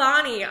I was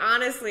Bonnie,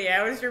 honestly,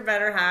 I was your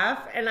better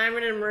half, and I'm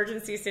in an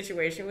emergency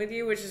situation with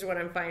you, which is what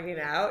I'm finding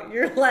out.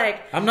 You're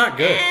like, I'm not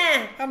good.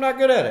 I'm not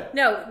good at it.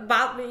 No,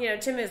 Bob.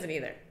 Tim isn't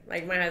either.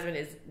 Like, my husband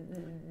is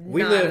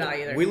not at all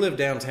either. We lived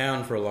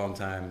downtown for a long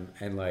time,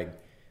 and like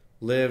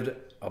lived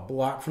a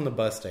block from the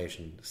bus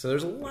station. So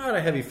there's a lot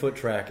of heavy foot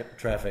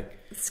traffic.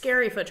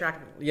 Scary foot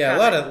traffic. Yeah,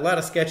 a lot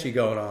of sketchy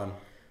going on.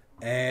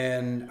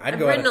 And I've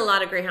ridden a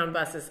lot of Greyhound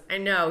buses. I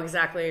know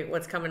exactly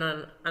what's coming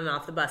on and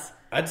off the bus.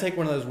 I'd take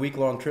one of those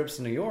week-long trips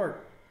to New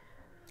York,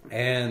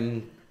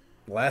 and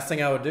the last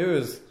thing I would do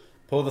is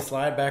pull the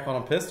slide back on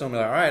a pistol and be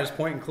like, all right, just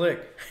point and click.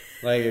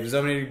 Like, if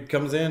somebody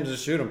comes in,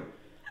 just shoot them.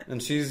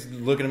 And she's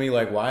looking at me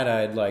like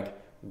wide-eyed, like,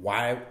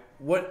 why?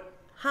 What?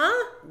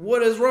 Huh?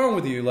 What is wrong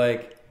with you?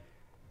 Like,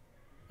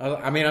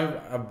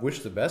 I wish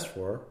the best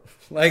for her.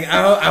 Like,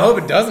 I hope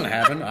it doesn't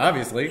happen,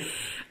 obviously.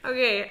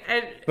 Okay,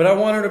 but I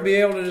want her to be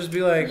able to just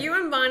be like... You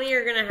and Bonnie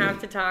are going to have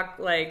to talk,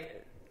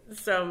 like,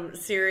 some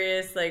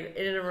serious, like,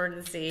 in an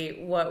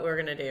emergency, what we're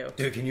going to do.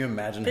 Dude, can you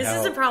imagine This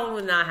is a problem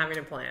with not having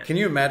a plan. Can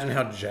you imagine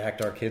how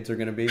jacked our kids are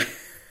going to be?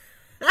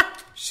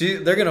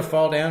 They're going to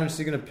fall down, and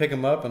she's going to pick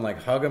them up and,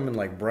 like, hug them and,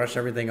 like, brush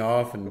everything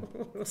off and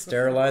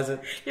sterilize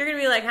it. You're going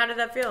to be like, how did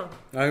that feel?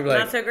 I'm like,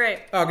 not so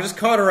great. Oh, just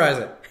cauterize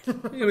it.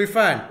 You'll be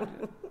fine.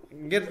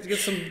 Get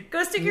some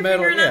Go stick your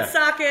metal, finger in that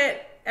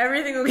socket.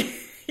 Everything will be...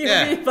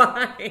 You'll be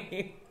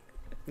fine.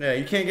 Yeah,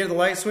 you can't get the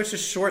light switch,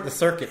 just short the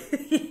circuit.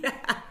 Yeah.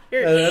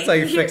 That's how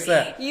you fix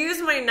that.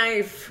 Use my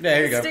knife. Yeah,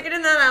 here you go. Stick it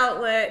in that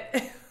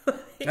outlet.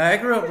 I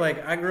grew up,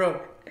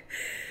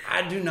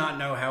 I do not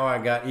know how I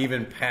got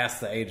even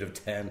past the age of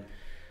 10.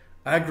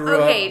 I grew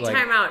up... Okay,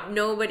 time out.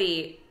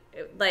 Nobody,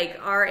 like,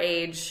 our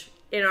age...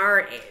 In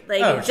our,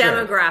 like,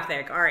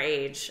 demographic, our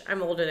age,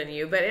 I'm older than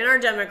you, but in our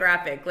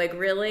demographic, like,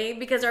 really?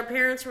 Because our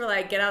parents were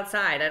like, get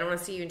outside. I don't want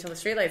to see you until the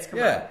streetlights come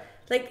on.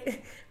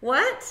 Like,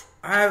 what?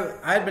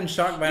 I'd been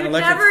shocked by an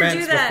electric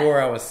fence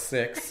before I was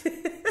 6.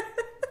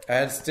 I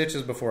had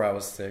stitches before I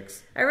was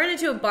 6. I ran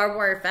into a barbed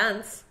wire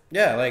fence.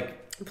 Yeah,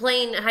 like...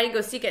 Playing hide and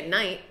go seek at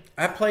night.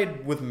 I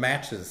played with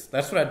matches.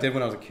 That's what I did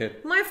when I was a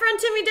kid. My friend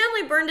Timmy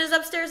Denley burned his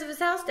upstairs of his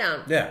house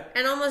down. Yeah.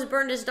 And almost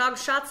burned his dog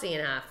Shotzi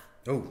in half.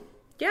 Oh.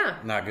 Yeah.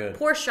 Not good.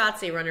 Poor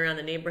Shotzi running around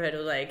the neighborhood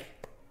with, like...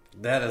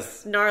 That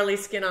is... gnarly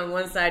skin on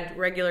one side,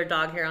 regular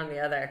dog hair on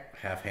the other.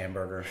 Half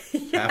hamburger,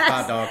 half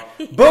hot dog.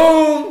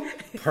 Boom!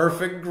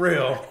 Perfect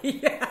grill.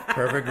 Yeah.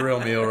 Perfect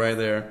grill meal right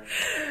there.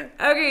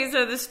 Okay,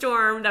 so the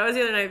storm, that was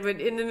the other night, but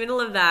in the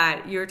middle of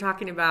that, you were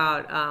talking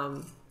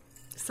about...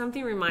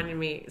 something reminded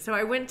me. So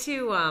I went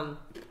to...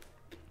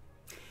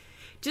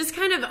 just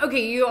kind of...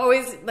 Okay, you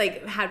always,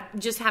 like, had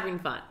just having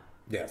fun.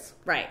 Yes.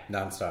 Right.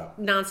 Nonstop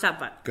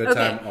fun. Good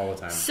time all the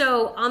time.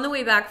 So on the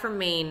way back from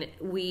Maine,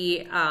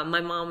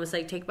 my mom was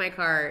like, take my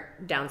car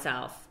down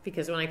south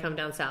because when I come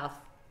down south,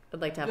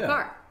 I'd like to have a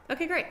car.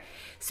 Okay, great.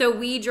 So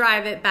we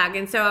drive it back.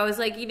 And so I was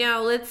like,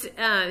 let's,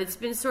 it's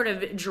been sort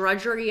of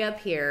drudgery up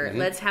here. Mm-hmm.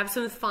 Let's have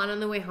some fun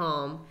on the way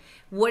home.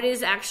 What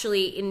is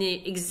actually in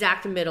the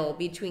exact middle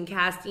between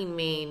Castine,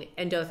 Maine,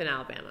 and Dothan,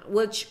 Alabama,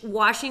 which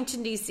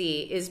Washington,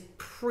 D.C. is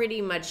pretty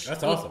much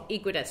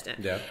equidistant.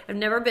 Yeah. I've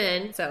never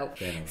been, so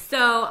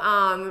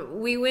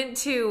we went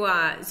to,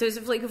 so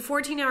it's like a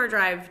 14-hour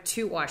drive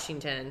to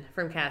Washington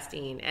from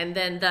Castine, and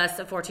then thus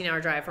a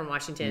 14-hour drive from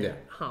Washington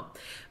home.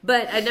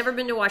 But I'd never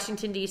been to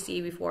Washington,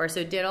 D.C. before,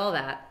 so did all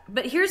that.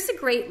 But here's the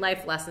great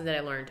life lesson that I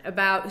learned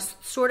about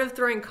sort of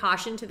throwing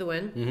caution to the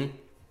wind. Mm-hmm.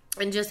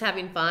 And just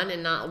having fun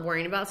and not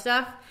worrying about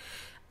stuff.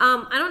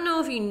 I don't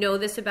know if you know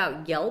this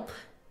about Yelp.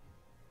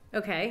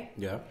 Okay?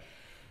 Yeah.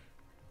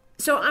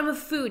 So I'm a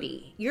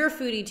foodie. You're a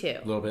foodie too.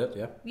 A little bit,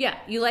 yeah. Yeah.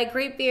 You like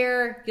great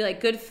beer. You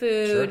like good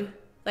food. Sure.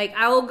 Like,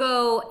 I will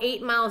go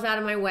 8 miles out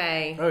of my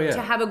way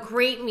to have a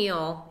great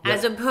meal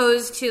as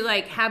opposed to,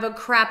 like, have a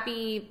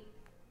crappy...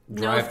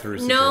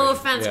 drive-through no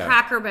offense,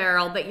 Cracker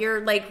Barrel, but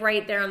you're, like,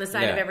 right there on the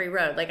side of every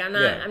road. Like, I'm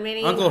not...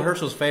 Uncle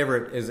Herschel's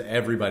favorite is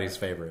everybody's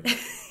favorite.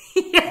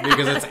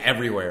 because it's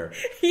everywhere.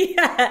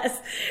 Yes.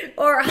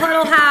 Or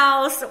Huddle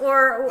House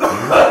or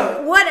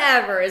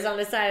whatever is on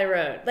the side of the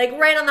road. Like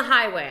right on the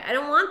highway. I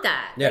don't want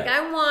that. Yeah. Like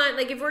I want,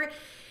 like if we're,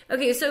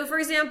 okay, so for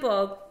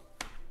example,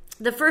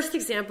 the first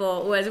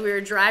example was we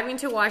were driving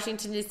to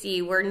Washington,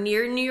 D.C. We're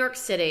near New York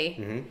City.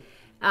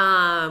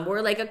 Mm-hmm.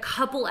 We're like a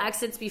couple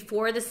exits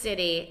before the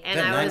city. And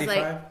I was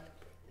 95? Like,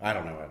 I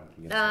don't know.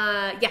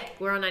 Yeah,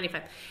 we're on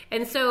 95.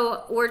 And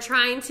so we're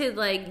trying to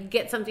like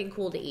get something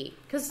cool to eat.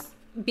 Because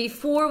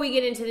before we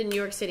get into the New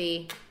York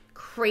City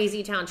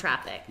crazy town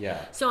traffic.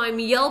 Yeah. So I'm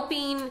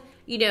Yelping,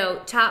 you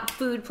know, top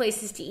food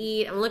places to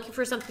eat. I'm looking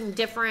for something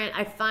different.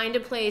 I find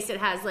a place that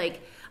has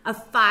like a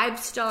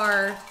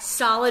 5-star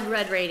solid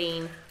red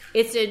rating.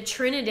 It's a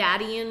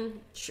Trinidad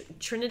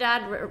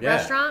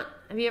restaurant.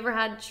 Have you ever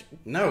had?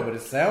 No, but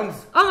it sounds.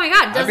 Oh my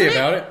God! Doesn't I'd be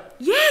about it.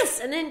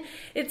 Yes, and then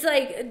it's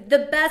like the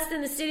best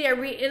in the city. I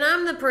read, and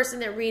I'm the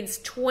person that reads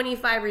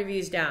 25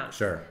 reviews down.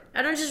 Sure.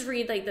 I don't just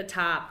read like the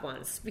top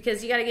ones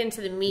because you got to get into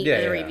the meat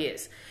of the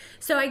reviews.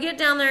 So I get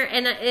down there,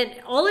 and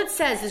all it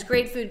says is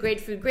great food, great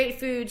food, great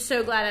food.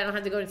 So glad I don't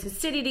have to go into the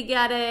city to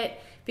get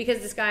it. Because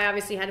this guy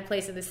obviously had a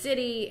place in the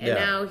city, and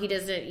now he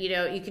doesn't, you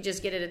know, you could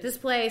just get it at this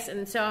place.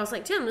 And so I was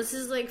like, Tim, this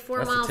is like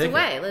 4 miles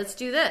away. Let's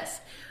do this.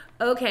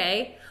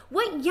 Okay.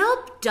 What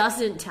Yelp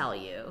doesn't tell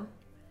you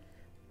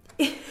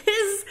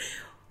is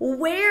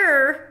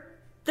where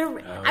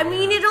I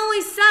mean, it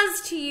only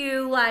says to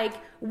you like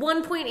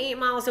 1.8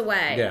 miles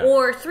away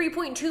or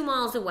 3.2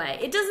 miles away.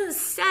 It doesn't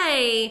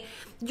say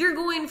you're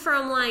going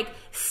from like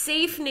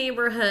safe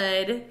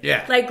neighborhood,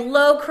 like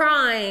low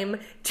crime,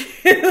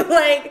 to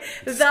like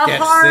the Sketch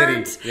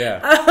heart city.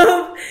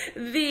 of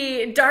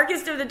the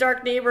darkest of the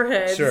dark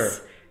neighborhoods. Sure.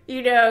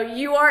 You know,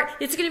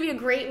 it's going to be a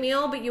great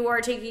meal, but you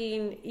are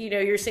taking, you know,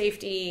 your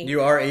safety.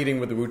 You are eating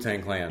with the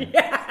Wu-Tang Clan.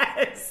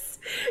 Yes.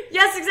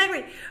 Yes,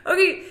 exactly.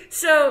 Okay,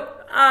 so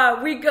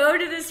we go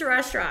to this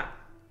restaurant.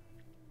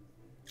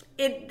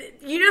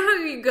 You know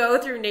how you go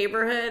through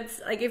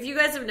neighborhoods? Like, if you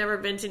guys have never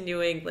been to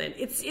New England,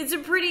 it's a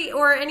pretty,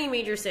 or any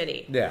major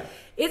city. Yeah.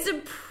 It's a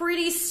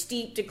pretty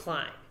steep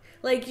decline.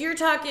 Like, you're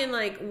talking,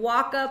 like,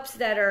 walk-ups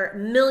that are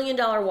 $1 million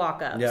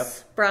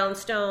walk-ups.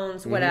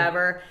 Brownstones,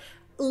 whatever.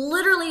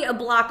 Literally a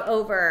block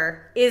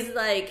over is,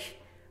 like,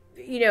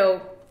 you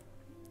know,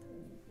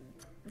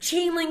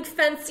 chain link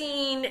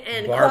fencing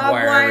and barbed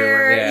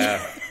wire.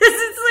 Yeah.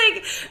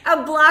 It's like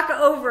a block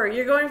over.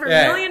 You're going for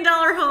 $1 million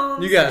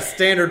homes. You got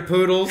standard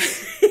poodles.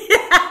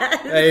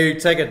 Yes. Hey, you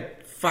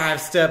take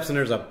 5 steps and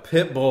there's a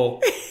pit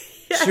bull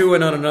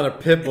chewing on another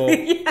pit bull.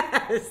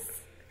 Yes.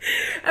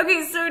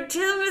 Okay, so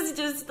Tim is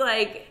just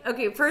like,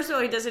 okay, first of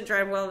all, he doesn't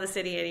drive well in the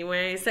city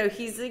anyway, so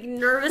he's like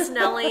nervous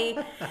Nelly.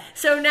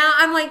 So now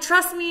I'm like,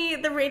 trust me,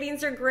 the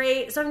ratings are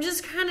great. So I'm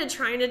just kind of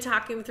trying to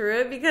talk him through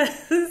it because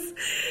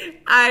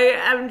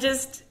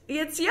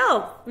it's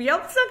Yelp.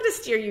 Yelp's not going to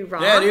steer you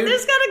wrong. Yeah, dude.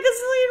 There's got a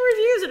gazillion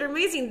reviews that are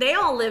amazing. They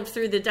all lived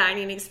through the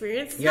dining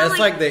experience. It's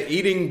like the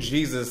Eating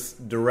Jesus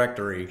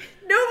directory.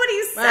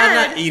 Nobody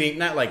said.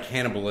 Not like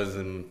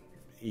cannibalism,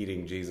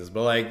 eating Jesus,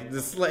 but like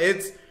this,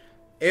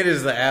 it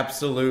is the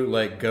absolute,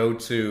 like,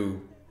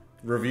 go-to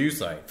review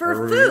site.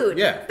 For food.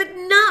 Yeah. But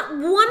not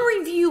one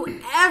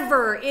review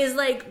ever is,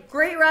 like,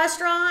 great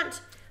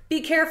restaurant, be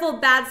careful,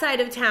 bad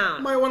side of town.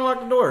 You might want to lock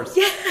the doors.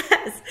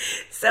 Yes.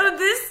 So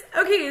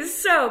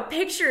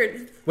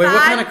picture. Wait,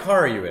 what kind of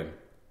car are you in?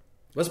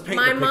 Let's paint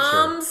the picture. My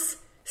mom's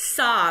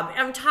Saab.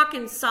 I'm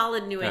talking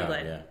solid New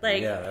England.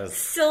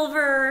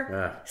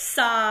 Silver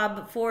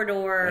Saab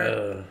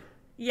 4-door.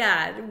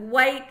 Yeah,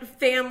 white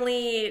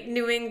family,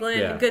 New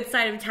England, good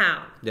side of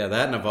town. Yeah,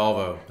 that and a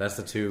Volvo. That's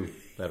the two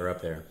that are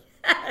up there.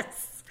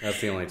 Yes. That's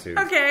the only two.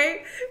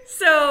 Okay.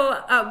 So,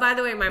 by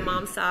the way, my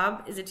mom's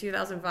Saab is a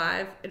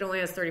 2005. It only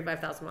has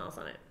 35,000 miles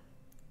on it.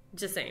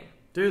 Just saying.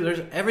 Dude,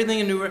 there's everything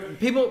in New England.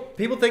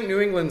 People think New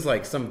England's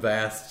like some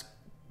vast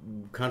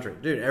country.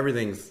 Dude,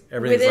 everything's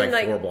within,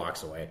 like 4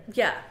 blocks away.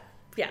 Yeah.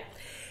 Yeah.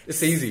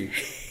 It's easy.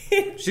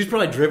 She's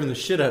probably driven the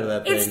shit out of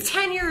that thing. It's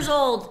 10 years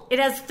old. It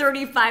has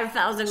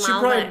 35,000 miles. She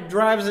probably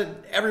drives it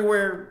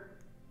everywhere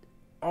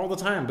all the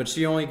time, but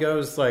she only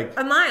goes like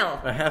a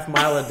mile, a half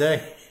mile a day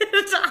at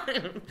a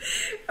time.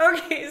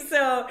 Okay,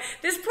 so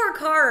this poor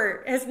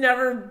car has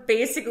never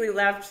basically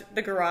left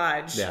the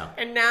garage. Yeah,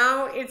 and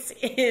now it's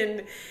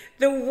in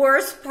the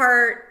worst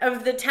part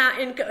of the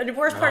town, in the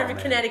worst part of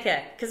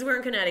Connecticut, because we're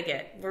in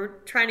Connecticut. We're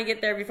trying to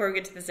get there before we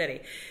get to the city.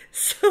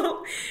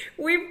 So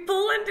we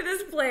pull into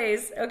this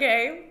place,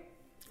 okay?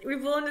 We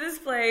pull into this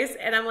place,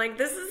 and I'm like,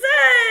 this is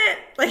it!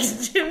 Like,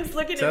 Jim's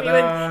looking at me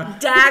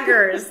with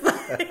daggers.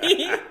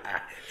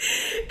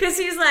 Because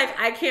he's like,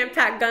 I can't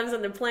pack guns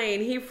on the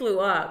plane. He flew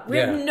up. We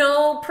have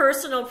no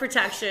personal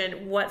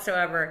protection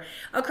whatsoever.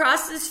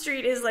 Across the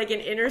street is like an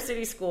inner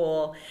city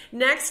school.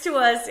 Next to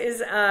us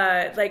is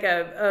like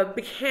a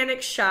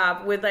mechanic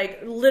shop with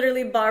like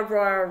literally barbed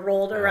wire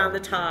rolled around the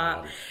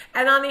top.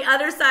 And on the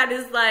other side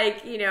is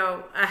like, you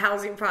know, a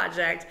housing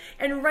project.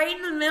 And right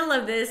in the middle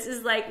of this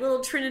is like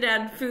little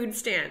Trinidad food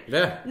stand.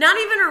 Yeah. Not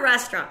even a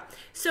restaurant.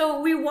 So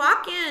we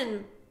walk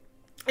in.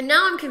 And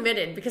now I'm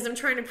committed because I'm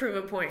trying to prove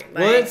a point.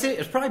 Like, well,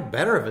 it's probably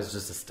better if it's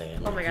just a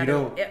stand. Oh my God. You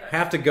don't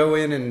have to go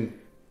in and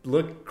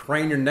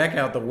crane your neck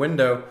out the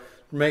window,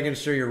 making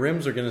sure your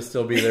rims are going to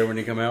still be there when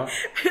you come out.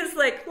 It's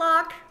like,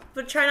 lock,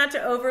 but try not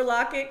to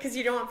overlock it because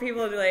you don't want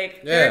people to be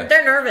like,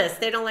 they're nervous.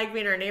 They don't like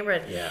being in our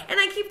neighborhood. Yeah. And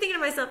I keep thinking to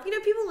myself,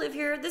 people live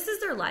here. This is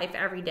their life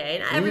every day.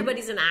 And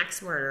everybody's an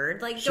axe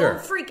murdered. Like,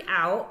 don't freak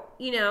out,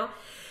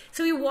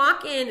 So we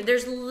walk in.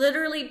 There's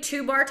literally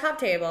 2 bar top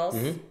tables.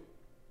 Mm-hmm.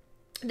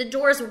 The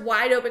door's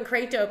wide open,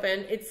 cranked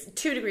open. It's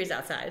 2 degrees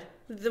outside.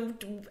 The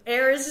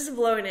air is just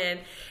blowing in.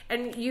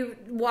 And you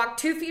walk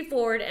 2 feet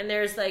forward, and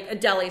there's like a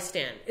deli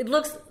stand. It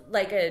looks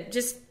like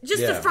just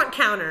a front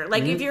counter.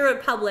 Like if you're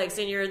at Publix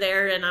and you're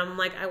there, and I'm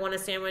like, I want a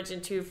sandwich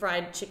and 2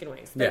 fried chicken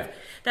wings.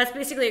 That's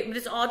basically,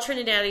 it's all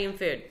Trinidadian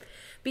food.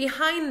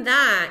 Behind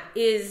that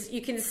is,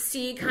 you can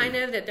see kind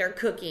of that they're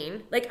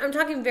cooking. Like, I'm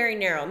talking very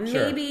narrow.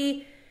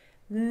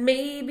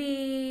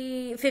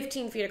 Maybe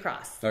 15 feet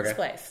across this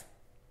place.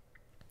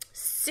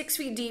 6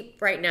 feet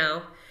deep right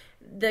now,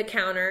 the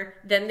counter,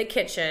 then the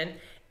kitchen,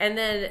 and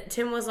then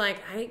Tim was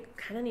like, I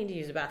kind of need to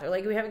use the bathroom.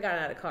 Like, we haven't gotten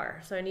out of the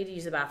car, so I need to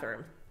use the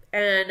bathroom.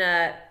 And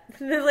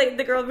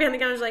the girl behind the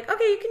counter was like,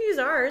 okay, you can use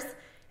ours.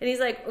 And he's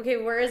like, okay,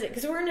 where is it?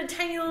 Because we're in a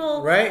tiny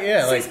little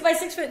 6 by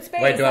 6 foot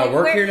space. Wait, do I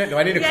work here? Do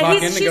I need to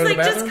clock in to go to the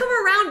bathroom? Just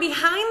come around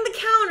behind the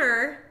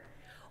counter,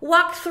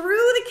 walk through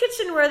the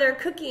kitchen where they're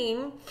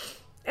cooking,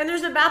 and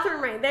there's a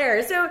bathroom right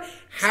there. So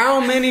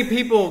how many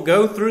people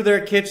go through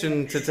their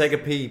kitchen to take a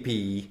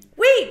pee?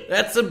 Wait.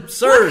 That's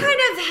absurd. What kind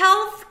of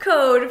health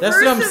code? That's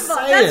what I'm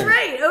saying. That's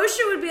right.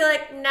 OSHA would be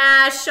like,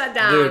 nah, shut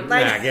down. Dude,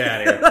 get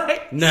out of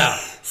here. No.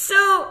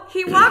 So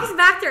he walks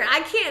back there.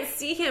 I can't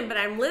see him, but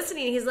I'm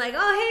listening. He's like, oh,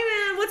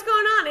 hey, man, what's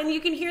going on? And you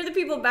can hear the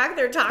people back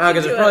there talking to him.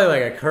 Because there's probably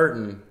like a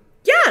curtain.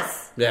 Yes.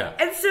 Yeah.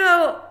 And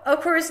so,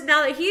 of course,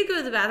 now that he goes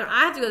to the bathroom,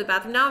 I have to go to the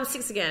bathroom. Now I'm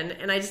 6 again,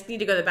 and I just need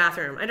to go to the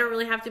bathroom. I don't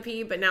really have to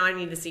pee, but now I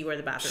need to see where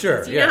the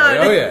bathroom is.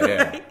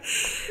 Yeah.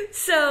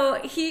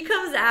 So he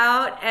comes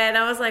out, and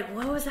I was like,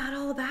 what was that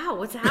all about?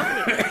 What's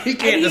happening? He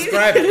can't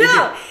describe it.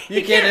 No.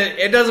 You can't.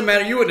 It doesn't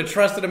matter. You wouldn't have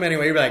trusted him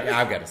anyway. You'd be like,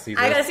 I've got to see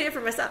this. I got to see it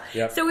for myself.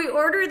 Yep. So we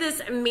ordered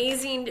this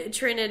amazing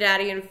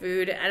Trinidadian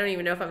food. I don't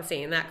even know if I'm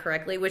saying that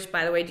correctly, which,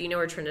 by the way, do you know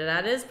where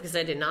Trinidad is? Because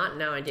I did not.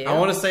 Now I do. I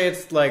want to say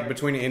it's like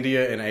between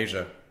India and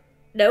Asia.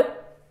 Nope.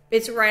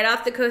 It's right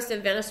off the coast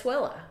of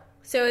Venezuela.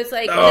 So it's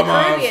like the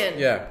Caribbean.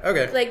 Yeah,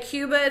 okay. Like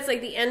Cuba, it's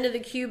like the end of the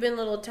Cuban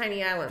little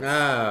tiny islands.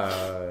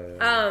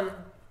 I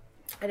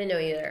didn't know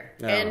either.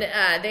 No.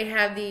 And they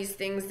have these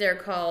things, they're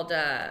called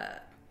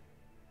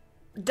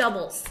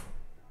doubles.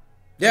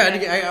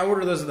 Yeah, I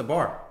order those at the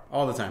bar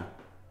all the time.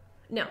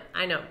 No,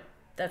 I know.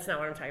 That's not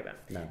what I'm talking about.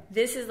 No.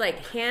 This is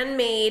like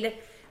handmade,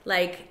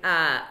 like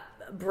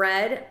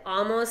bread,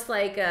 almost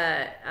like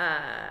a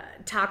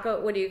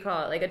taco. What do you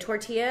call it? Like a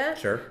tortilla,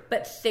 sure,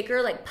 but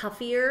thicker, like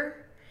puffier,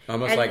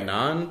 almost like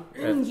naan.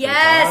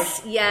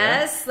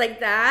 Yes, like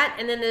that.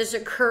 And then there's a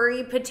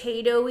curry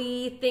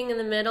potato-y thing in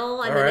the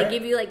middle, and then they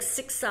give you like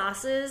 6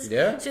 sauces.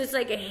 Yeah, so it's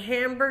like a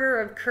hamburger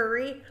of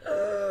curry.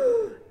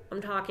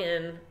 I'm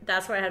talking.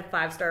 That's why I had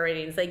 5-star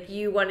ratings. Like,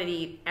 you wanted to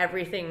eat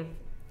everything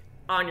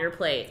on your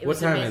plate. What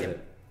time is it?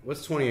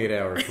 What's 28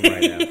 hours from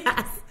right now?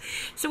 Yes.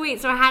 So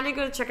I had to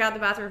go check out the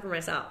bathroom for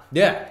myself.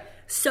 Yeah.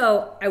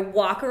 So I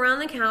walk around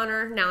the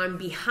counter. Now I'm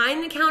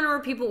behind the counter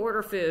where people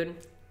order food.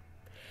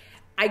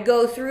 I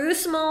go through a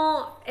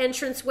small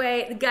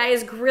entranceway. The guy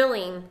is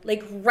grilling,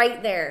 like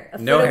right there, a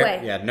foot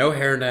away. No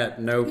hairnet,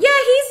 no.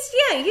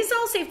 Yeah, he's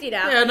all safetied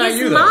out. Yeah, not his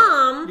you,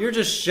 mom. Though. You're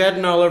just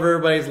shedding all over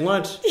everybody's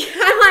lunch.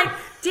 I'm like,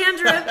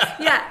 dandruff.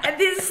 Yeah, and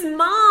this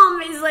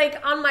mom is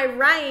like on my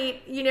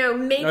right,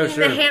 making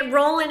the hand,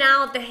 rolling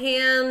out the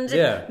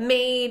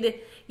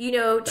handmade,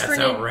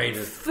 Trinidad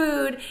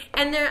food.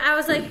 And there, I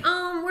was like,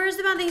 where's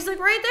the bathroom? He's like,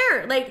 right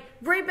there, like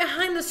right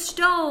behind the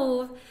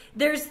stove.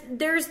 There's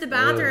the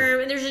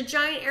bathroom, and there's a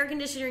giant air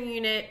conditioning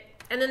unit,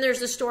 and then there's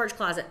the storage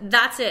closet.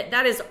 That's it.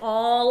 That is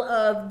all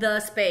of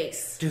the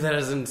space. Dude, that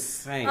is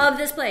insane. Of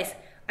this place.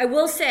 I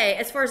will say,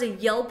 as far as a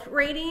Yelp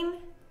rating,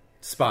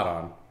 spot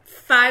on.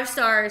 5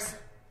 stars.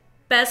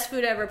 Best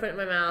food I ever put in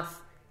my mouth.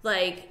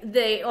 Like,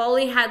 they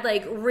only had,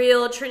 like,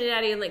 real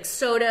Trinidadian, like,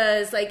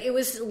 sodas. Like, it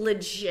was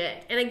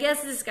legit. And I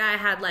guess this guy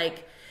had,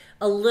 like,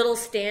 a little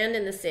stand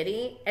in the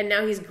city. And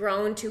now he's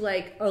grown to,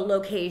 like, a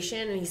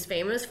location. And he's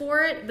famous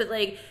for it. But,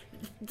 like,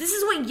 this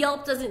is what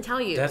Yelp doesn't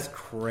tell you. That's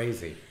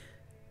crazy.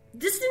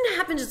 This didn't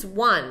happen just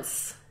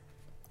once.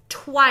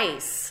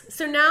 Twice.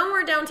 So now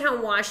we're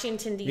downtown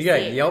Washington, D.C. You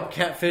got Yelp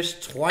catfish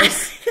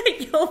twice?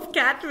 Yelp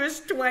catfish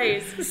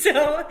twice.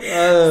 So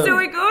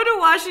we go to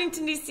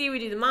Washington, D.C. We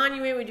do the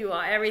monument. We do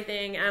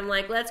everything. I'm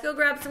like, let's go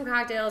grab some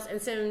cocktails and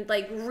some,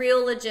 like,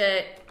 real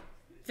legit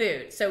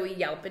food. So we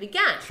Yelp it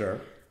again. Sure.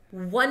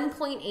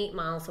 1.8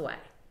 miles away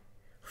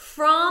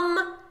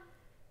from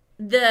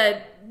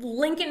the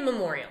Lincoln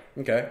Memorial.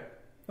 Okay.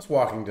 That's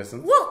walking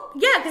distance. Well,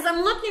 yeah, because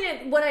I'm looking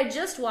at what I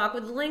just walked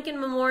with the Lincoln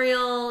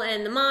Memorial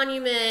and the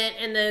monument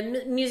and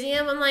the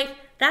museum. I'm like,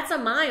 that's a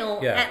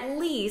mile at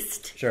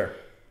least. Sure.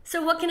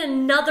 So what can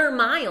another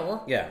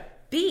mile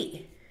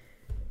be?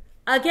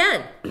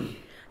 Again,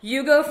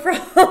 you go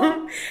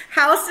from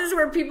houses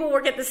where people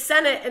work at the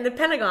Senate and the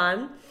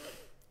Pentagon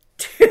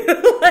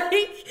to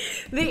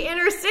like the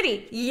inner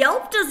city.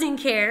 Yelp doesn't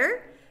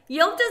care.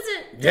 Yelp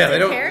doesn't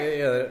care.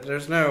 Yeah,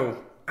 there's no.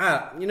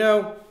 I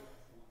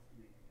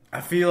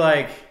feel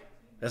like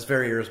that's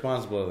very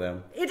irresponsible of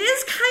them. It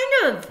is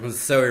kind of. It's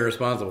so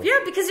irresponsible. Yeah,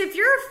 because if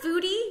you're a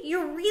foodie,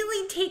 you're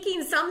really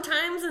taking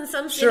sometimes in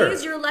some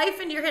cities your life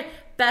into your hand.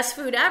 Best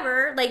food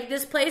ever. Like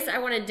this place, I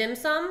want a dim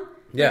sum.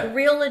 Yeah. Like,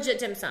 real legit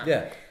dim sum.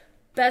 Yeah.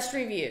 Best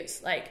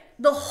reviews. Like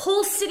the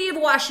whole city of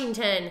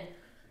Washington.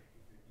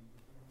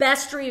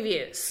 Best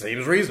reviews.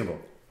 Seems reasonable.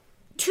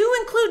 To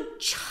include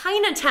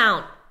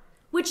Chinatown,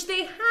 which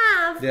they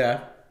have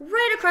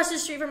right across the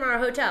street from our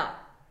hotel.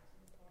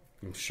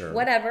 I'm sure.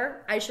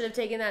 Whatever. I should have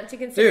taken that into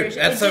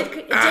consideration. Dude,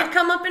 it did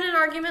come up in an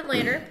argument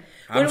later.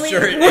 I'm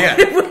sure.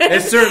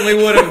 It certainly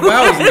would have if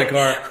I was in the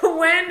car.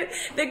 When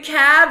the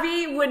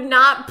cabbie would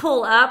not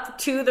pull up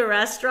to the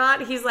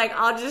restaurant, he's like,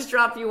 I'll just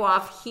drop you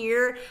off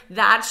here.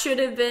 That should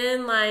have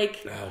been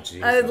like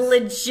a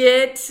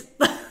legit...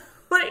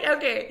 like,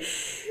 okay.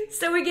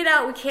 So we get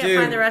out. We can't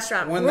find the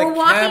restaurant. When the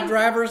cab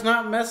driver's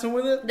not messing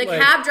with it? The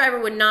cab driver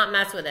would not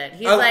mess with it.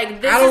 He's like,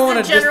 this is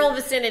the general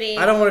vicinity.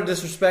 I don't want to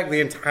disrespect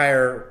the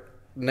entire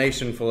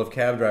nation full of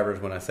cab drivers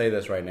when I say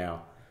this right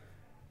now.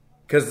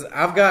 Because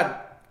I've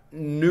got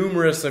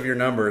numerous of your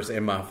numbers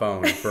in my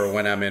phone for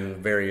when I'm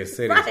in various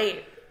cities.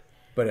 Right.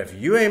 But if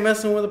you ain't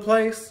messing with a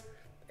place,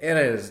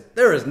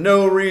 there is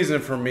no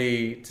reason for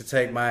me to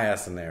take my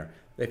ass in there.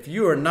 If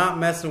you are not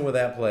messing with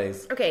that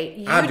place, okay,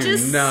 you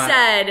just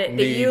said that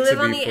you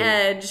live on the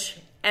edge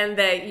and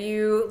that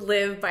you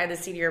live by the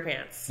seat of your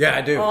pants. Yeah,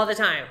 I do. All the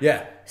time.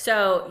 Yeah.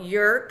 So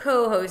your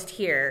co-host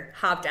here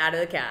hopped out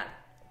of the cab.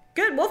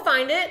 Good, we'll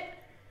find it.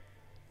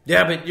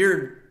 Yeah, but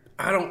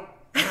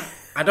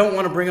I don't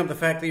want to bring up the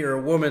fact that you're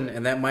a woman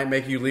and that might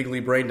make you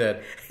legally brain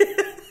dead.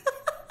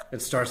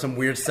 And start some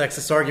weird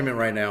sexist argument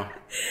right now.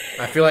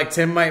 I feel like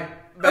Tim might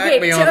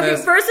back me on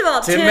this. First of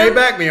all, Tim may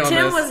back me on this.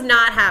 Tim was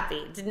not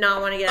happy. Did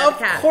not want to get out of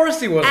the cab. Of course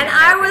he wasn't. And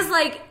I was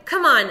like,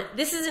 come on,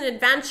 this is an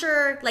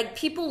adventure. Like,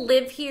 people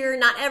live here.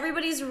 Not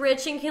everybody's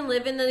rich and can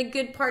live in the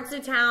good parts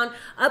of town.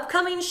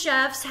 Upcoming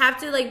chefs have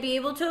to like be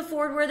able to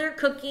afford where they're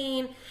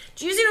cooking.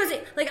 Do you see what I'm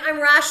saying? Like,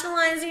 I'm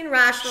rationalizing.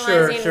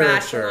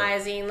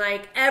 Sure.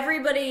 Like,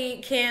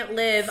 everybody can't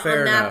live Fair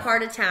on that enough.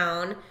 part of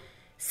town.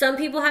 Some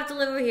people have to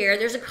live over here.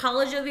 There's a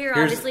college over here,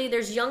 obviously.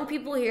 There's young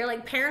people here.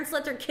 Like, parents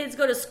let their kids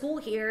go to school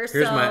here.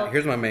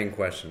 Here's my main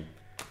question.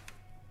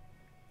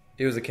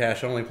 It was a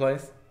cash-only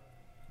place?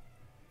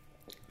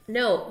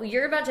 No,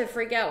 you're about to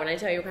freak out when I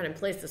tell you what kind of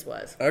place this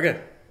was.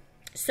 Okay.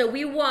 So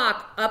we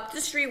walk up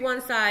the street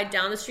one side,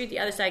 down the street the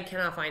other side,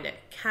 cannot find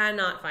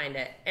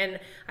it. And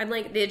I'm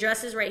like, the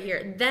address is right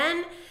here.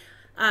 Then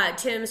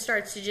Tim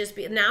starts to just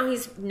be, now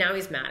he's mad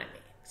at me.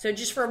 So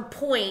just for a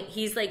point,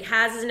 he's like,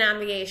 has his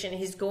navigation.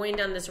 He's going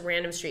down this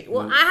random street.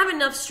 Well, I have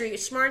enough street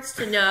smarts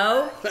to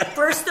know,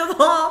 first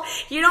of all,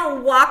 you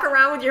don't walk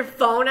around with your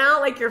phone out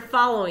like you're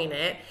following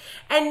it.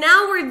 And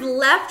now we've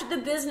left the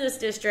business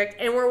district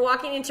and we're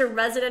walking into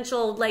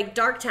residential, like,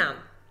 dark town.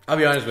 I'll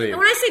be honest with you. And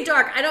when I say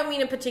dark, I don't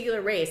mean a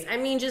particular race. I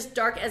mean just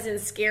dark as in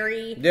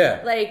scary.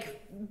 Yeah.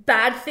 Like,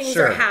 bad things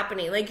are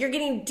happening. Like, you're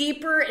getting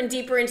deeper and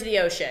deeper into the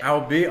ocean.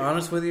 I'll be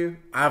honest with you.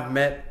 I've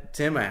met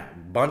Tim a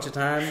bunch of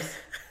times.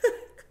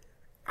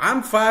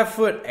 I'm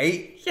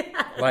 5'8".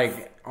 Yes.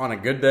 Like, on a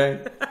good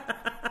day.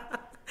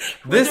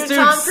 This dude's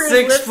Tom Cruise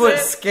 6 foot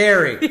lifts it.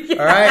 scary. Yes.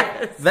 All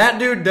right? That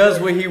dude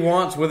does what he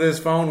wants with his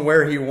phone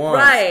where he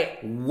wants. Right.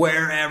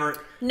 Wherever.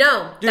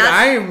 No. Dude,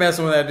 I ain't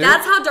messing with that dude.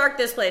 That's how dark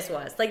this place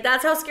was. Like,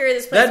 that's how scary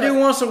this place was. That dude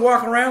wants to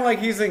walk around like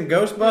he's in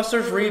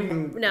Ghostbusters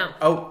reading... No.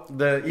 Oh,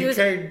 the He was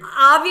EK...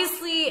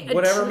 obviously a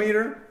whatever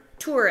meter?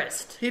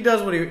 tourist. He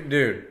does what he...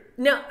 Dude.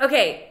 No,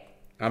 okay.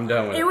 I'm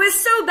done with it. It was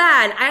so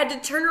bad. I had to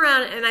turn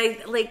around and I,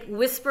 like,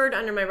 whispered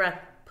under my breath,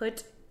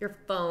 put your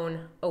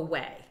phone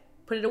away.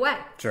 Put it away.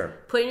 Sure.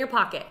 Put it in your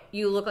pocket.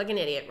 You look like an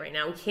idiot right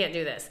now. We can't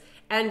do this.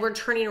 And we're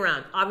turning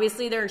around.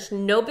 Obviously, there's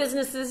no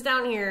businesses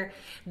down here.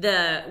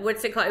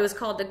 What's it called? It was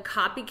called the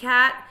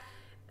Copycat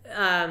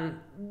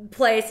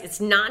place. It's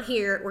not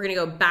here. We're going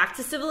to go back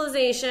to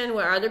civilization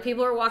where other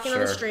people are walking on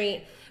the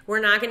street. We're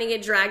not going to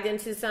get dragged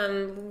into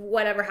some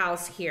whatever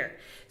house here.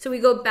 So we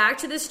go back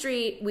to the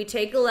street. We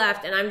take a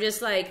left. And I'm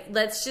just like,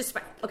 let's just...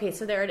 Okay,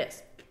 so there it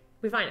is.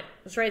 We find it.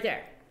 It's right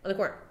there on the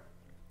corner.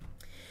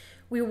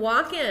 We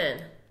walk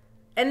in.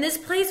 And this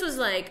place was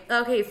like,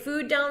 okay,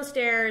 food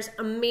downstairs,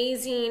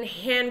 amazing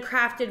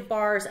handcrafted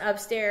bars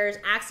upstairs.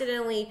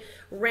 Accidentally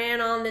ran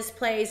on this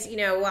place,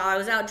 while I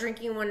was out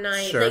drinking one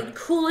night. Sure. Like,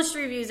 coolest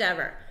reviews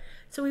ever.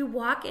 So we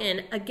walk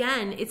in,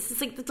 again, it's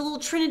just like the little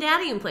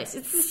Trinidadian place.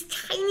 It's this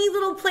tiny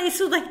little place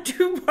with like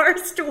 2 bar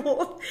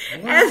stools.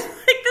 And like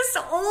this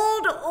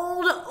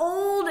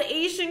old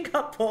Asian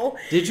couple.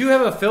 Did you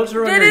have a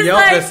filter on your Yelp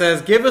that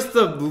says, give us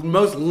the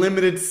most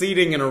limited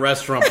seating in a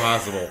restaurant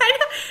possible?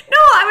 No,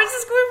 I was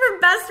just going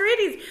for best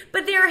ratings.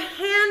 But they're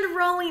hand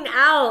rolling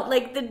out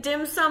like the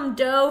dim sum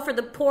dough for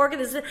the pork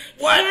and this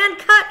hand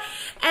cut.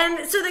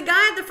 And so the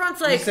guy at the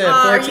front's like, you said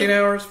 14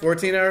 hours from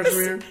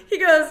here? He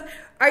goes,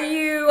 are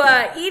you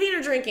eating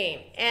or drinking?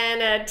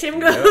 And Tim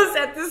goes,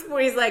 at this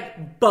point, he's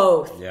like,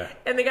 both. Yeah.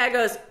 And the guy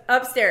goes,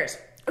 upstairs.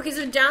 Okay,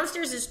 so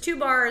downstairs is 2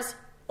 bars,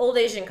 old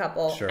Asian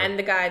couple, and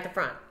the guy at the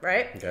front,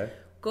 right? Okay.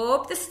 Go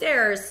up the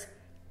stairs.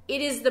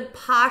 It is the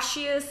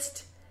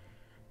poshiest,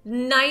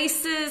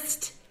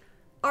 nicest,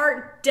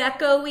 Art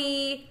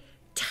Deco-y,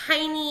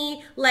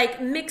 tiny, like,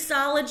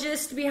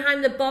 mixologist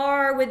behind the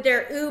bar with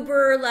their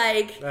Uber,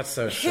 like, that's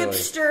so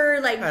hipster,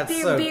 silly. like,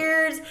 big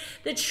beards,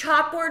 the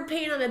chalkboard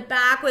paint on the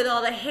back with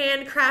all the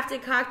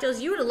handcrafted cocktails.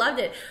 You would have loved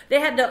it. They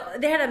had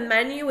a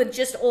menu with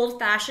just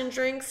old-fashioned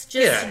drinks,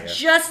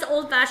 just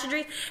old-fashioned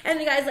drinks, and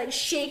the guy's, like,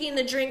 shaking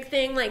the drink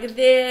thing like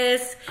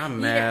this.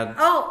 I'm mad.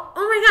 Oh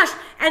my gosh.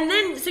 And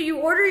then, so you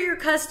order your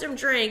custom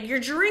drink. Your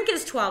drink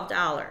is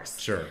 $12.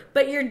 Sure.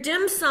 But your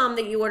dim sum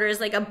that you order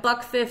is like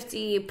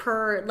 $1.50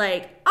 per,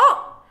 like,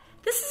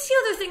 this is the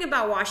other thing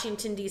about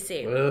Washington,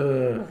 D.C.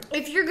 Ugh.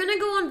 If you're going to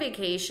go on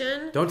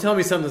vacation... Don't tell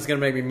me something that's going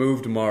to make me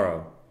move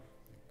tomorrow.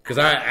 Because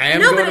I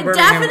am going to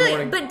Birmingham in the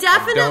morning. But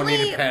definitely... I don't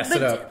need to pass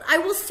it up. I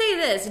will say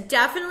this.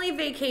 Definitely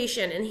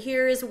vacation, and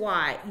here is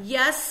why.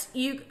 Yes,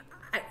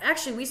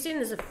 actually, we stayed in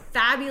this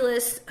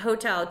fabulous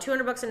hotel,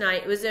 $200 a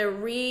night. It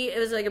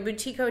was like a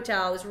boutique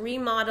hotel. It was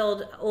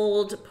remodeled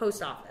old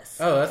post office.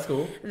 Oh, that's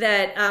cool.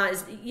 That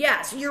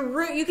so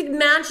you could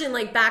imagine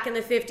like back in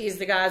the 50s,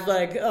 the guy's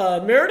like,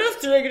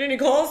 Meredith, did I get any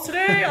calls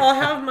today? I'll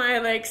have my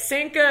like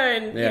Cinca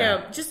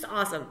and just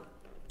awesome.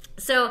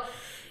 So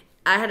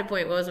I had a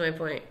point. What was my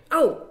point?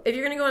 Oh, if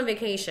you're gonna go on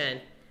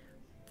vacation,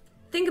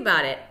 think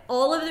about it.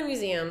 All of the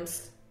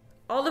museums,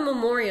 all the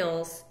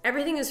memorials,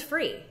 everything is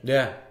free.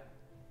 Yeah.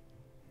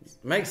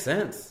 Makes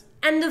sense.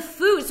 And the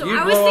food. So you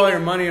I was blow thinking, all your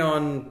money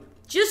on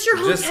just your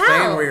hotel. Just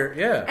staying where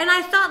you're, And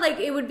I thought like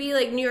it would be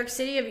like New York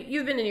City.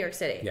 You've been to New York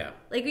City. Yeah.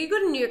 Like you go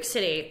to New York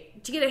City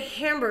to get a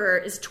hamburger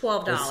is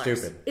 $12. That's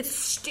stupid.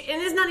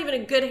 And it's not even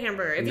a good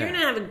hamburger. If you're gonna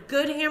have a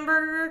good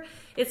hamburger,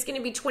 it's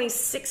gonna be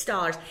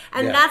 $26,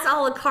 and that's a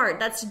la carte.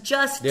 That's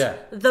just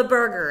the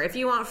burger. If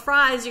you want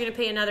fries, you're gonna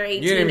pay another $18.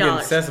 You didn't even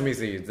get sesame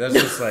seeds. That's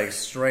just like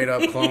straight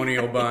up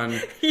colonial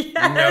bun.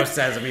 No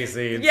sesame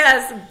seeds.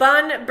 Yes,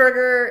 bun,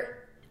 burger.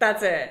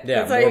 That's it.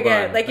 Yeah, that's all you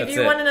get. bun. Like, that's if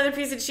you it. want another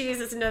piece of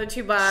cheese, it's another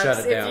 $2.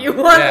 Shut it down. If you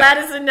want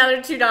lettuce, another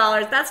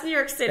 $2. That's New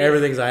York City.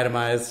 Everything's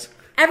itemized.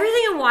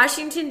 Everything in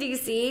Washington,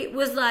 D.C.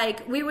 was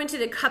like, we went to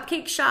the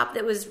cupcake shop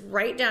that was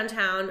right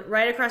downtown,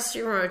 right across the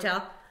street from our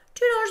hotel.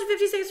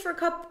 $2.50 for a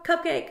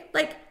cupcake.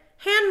 Like,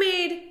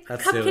 handmade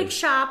That's cupcake silly.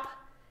 shop.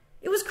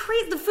 It was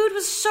crazy. The food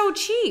was so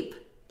cheap.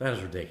 That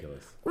is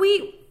ridiculous.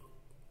 If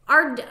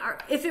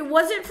it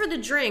wasn't for the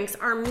drinks,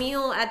 our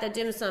meal at the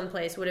dim sum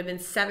place would have been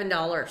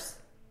 $7.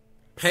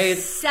 Paid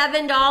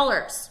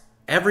 $7.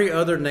 Every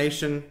other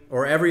nation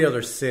or every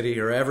other city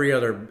or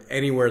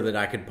anywhere that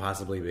I could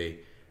possibly be.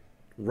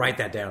 Write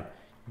that down.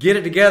 Get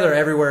it together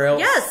everywhere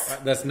else. Yes.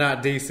 That's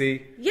not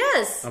DC.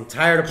 Yes. I'm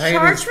tired of paying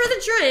Charge for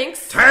the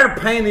drinks. Tired of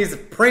paying these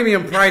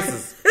premium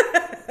prices.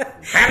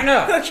 Had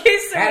enough. Okay,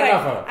 so Had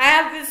enough of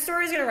it. the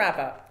story's going to wrap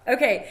up.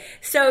 Okay,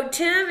 so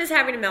Tim is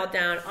having a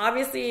meltdown.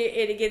 Obviously,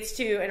 it gets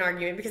to an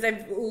argument because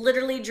I've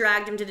literally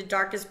dragged him to the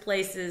darkest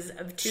places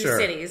of two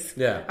cities.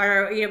 Yeah.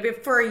 Or,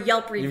 for a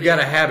Yelp review. You've got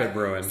a habit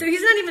brewing. So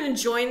he's not even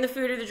enjoying the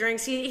food or the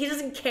drinks. He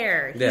doesn't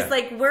care. Yeah. He's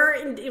like, we're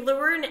in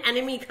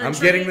enemy country. I'm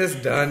getting this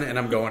done and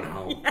I'm going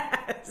home.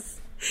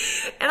 Yes.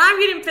 And I'm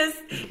getting pissed.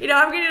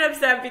 I'm getting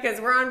upset because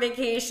we're on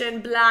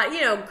vacation. Blah.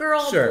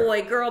 Girl,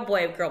 boy, girl,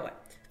 boy, girl, boy.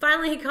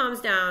 Finally, he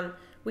calms down.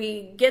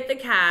 We get the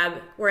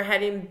cab. We're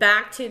heading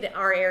back to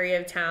our area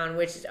of town,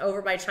 which is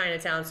over by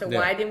Chinatown. So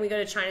why didn't we go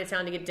to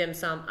Chinatown to get dim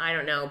sum? I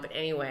don't know. But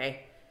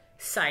anyway,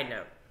 side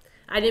note.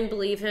 I didn't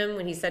believe him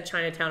when he said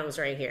Chinatown was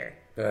right here.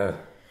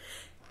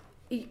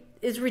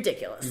 It's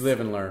ridiculous. You live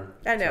and learn.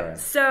 I know. Right.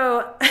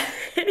 So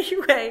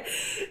anyway,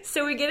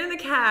 so we get in the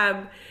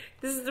cab.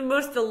 This is the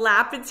most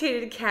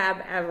dilapidated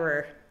cab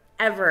ever.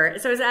 So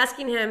I was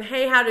asking him,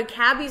 hey, how do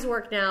cabbies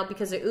work now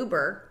because of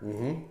Uber?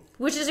 Mm-hmm.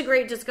 Which is a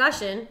great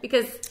discussion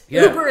because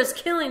Uber is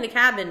killing the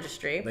cab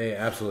industry. They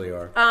absolutely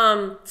are.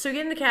 So we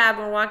get in the cab,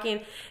 we're walking,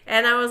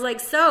 and I was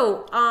like,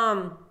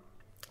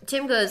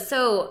 Tim goes,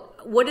 so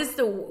what is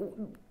the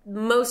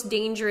most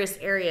dangerous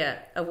area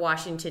of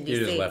Washington, D.C.?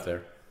 You just left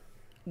there.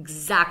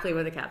 Exactly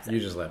where the cab said. You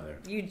just left there.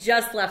 You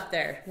just left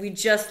there. We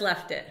just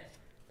left it.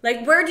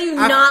 Like, where do you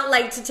not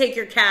like to take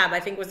your cab, I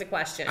think was the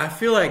question. I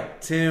feel like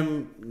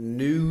Tim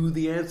knew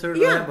the answer to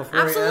that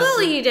before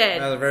absolutely he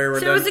did. That was very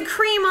so it was a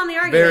cream on the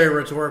argument. Very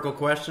rhetorical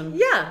question.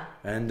 Yeah.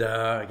 And,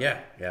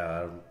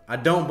 I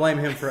don't blame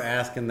him for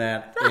asking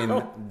that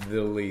in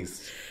the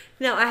least.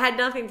 No, I had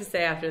nothing to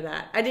say after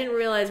that. I didn't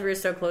realize we were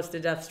so close to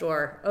death's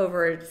door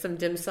over some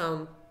dim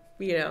sum,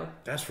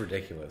 That's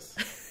ridiculous.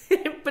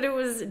 But it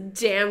was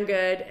damn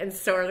good, and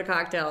so are the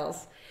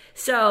cocktails.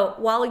 So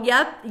while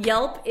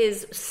Yelp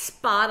is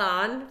spot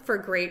on for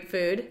great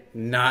food,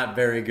 not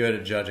very good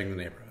at judging the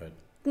neighborhood.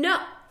 No,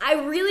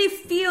 I really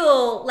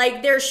feel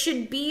like there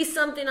should be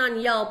something on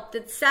Yelp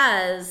that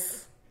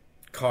says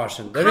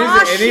caution.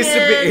 Caution.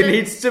 It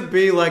needs to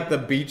be like the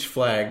beach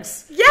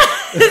flags.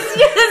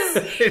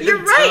 Yes,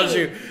 you're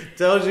right.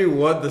 Tells you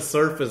what the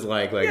surf is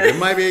like. Like there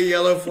might be a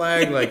yellow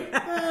flag. Like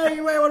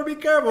you might want to be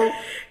careful. Or,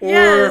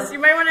 yes, you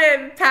might want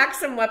to pack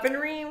some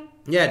weaponry.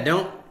 Yeah,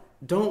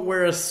 don't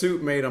wear a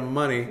suit made of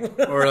money,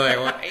 or like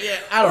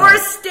I don't or know.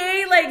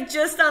 Stay like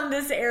just on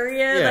this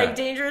area, like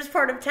dangerous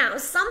part of town.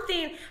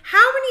 Something.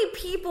 How many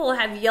people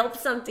have Yelped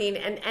something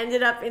and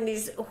ended up in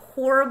these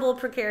horrible,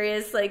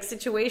 precarious like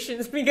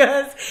situations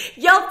because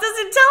Yelp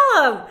doesn't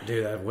tell them?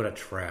 Dude, what a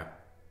trap.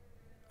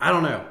 I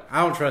don't know.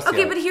 I don't trust. Okay,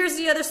 Yelp. but here's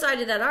the other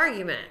side of that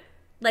argument.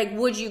 Like,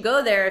 would you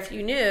go there if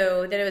you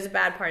knew that it was a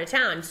bad part of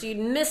town? So you'd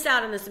miss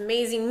out on this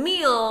amazing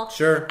meal.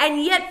 Sure.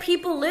 And yet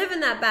people live in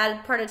that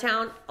bad part of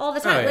town all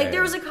the time.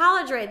 There was a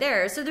college right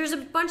there. So there's a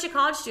bunch of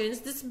college students.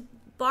 This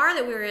bar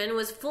that we were in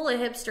was full of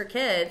hipster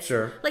kids.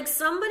 Sure. Like,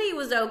 somebody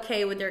was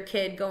okay with their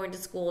kid going to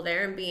school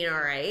there and being all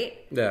right.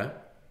 Yeah.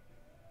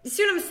 You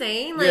see what I'm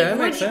saying? Like, that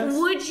makes sense.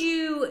 Would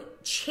you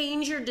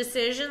change your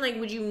decision? Like,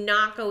 would you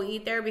not go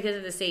eat there because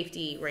of the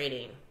safety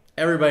rating?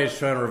 Everybody's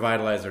trying to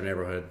revitalize their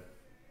neighborhood.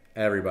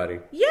 Everybody.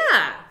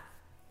 Yeah.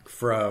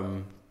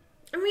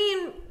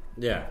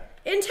 Yeah.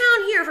 In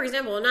town here, for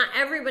example, not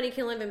everybody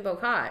can live in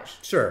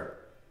Bocage. Sure.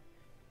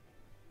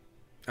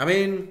 I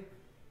mean,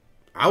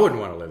 I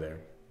wouldn't want to live there.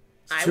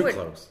 It's too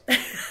close.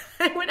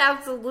 I would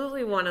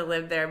absolutely want to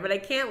live there, but I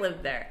can't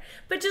live there.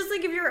 But just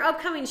like if you're an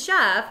upcoming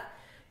chef,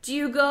 do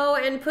you go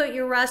and put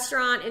your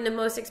restaurant in the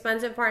most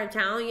expensive part of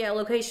town? Yeah,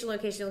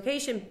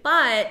 location.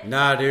 But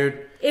nah,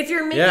 dude. If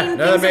you're making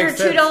things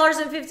that are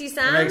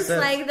 $2.50,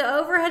 like the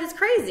overhead is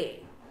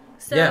crazy.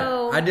 So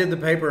yeah, I did the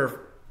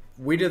paper.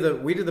 We did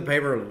the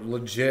paper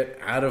legit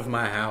out of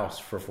my house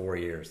for 4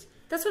 years.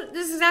 This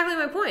is exactly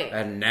my point.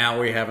 And now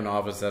we have an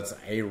office that's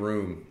a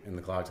room in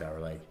the clock tower.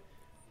 Like,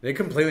 it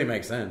completely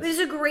makes sense. It's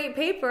a great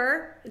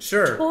paper. It's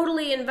sure.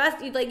 Totally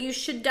you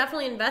should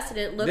definitely invest in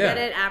it. Look at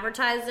it,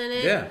 advertise in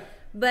it. Yeah.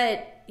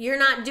 But you're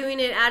not doing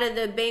it out of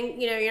the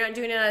bank, you're not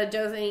doing it out of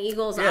Dothan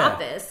Eagle's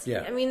office.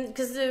 Yeah. I mean,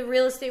 because the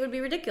real estate would be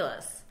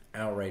ridiculous.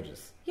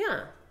 Outrageous.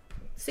 Yeah.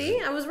 See,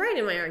 I was right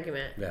in my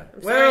argument. Yeah.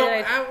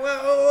 Whoa.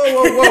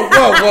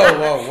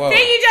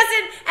 Thank you,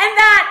 Justin. And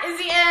that is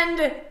the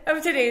end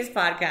of today's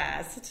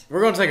podcast.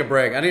 We're going to take a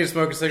break. I need to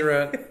smoke a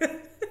cigarette.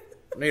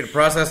 I need to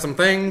process some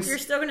things. You're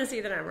still going to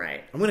see that I'm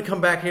right. I'm going to come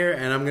back here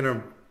and I'm going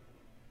to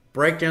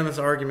break down this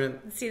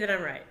argument. See that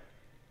I'm right.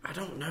 I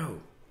don't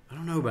know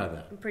about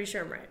that. I'm pretty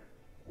sure I'm right.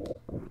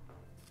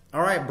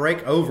 All right,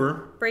 break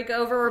over.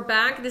 We're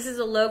back. This is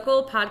a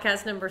local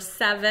podcast number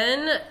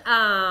 7.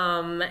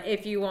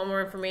 If you want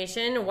more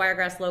information,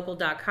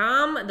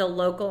 wiregrasslocal.com, the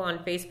local on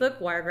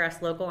Facebook,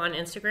 Wiregrass Local on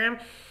Instagram.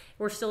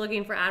 We're still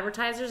looking for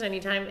advertisers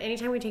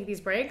anytime we take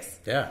these breaks.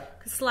 Yeah.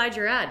 Slide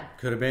your ad.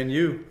 Could have been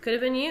you.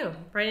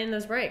 Right in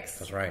those breaks.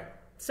 That's right.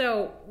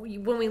 So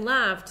when we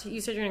left,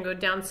 you said you're going to go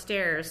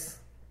downstairs,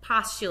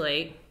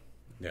 postulate.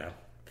 Yeah.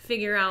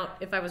 Figure out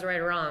if I was right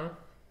or wrong.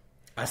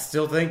 I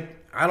still think,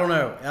 I don't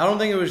know. I don't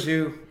think it was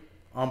you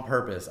on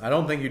purpose. I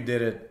don't think you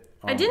did it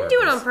on purpose. I didn't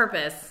do it on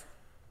purpose.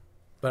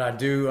 But I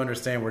do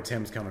understand where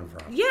Tim's coming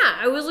from. Yeah,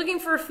 I was looking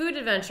for a food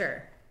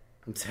adventure.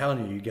 I'm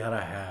telling you, you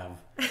gotta have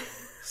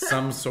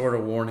some sort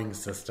of warning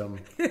system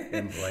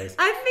in place.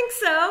 I think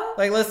so.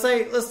 Like, let's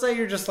say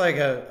you're just like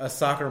a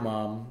soccer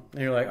mom,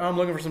 and you're like, oh, I'm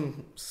looking for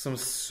some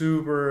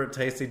super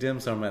tasty dim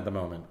sum at the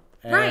moment.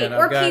 And right,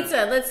 or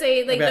pizza. Let's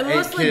say like the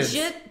most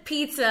legit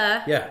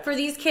pizza for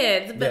these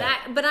kids,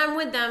 but I'm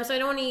with them, so I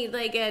don't want to eat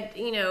like at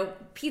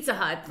Pizza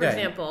Hut, for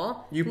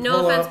example.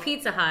 No offense,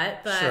 Pizza Hut,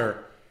 but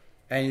sure.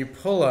 And you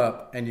pull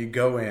up and you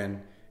go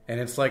in, and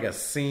it's like a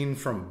scene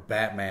from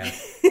Batman.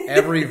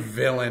 Every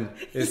villain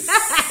is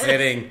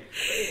sitting.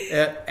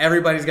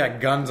 Everybody's got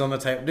guns on the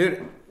table,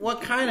 dude.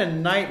 What kind of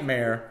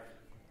nightmare?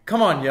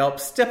 Come on, Yelp.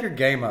 Step your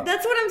game up.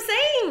 That's what I'm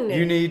saying.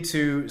 You need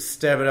to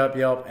step it up,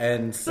 Yelp,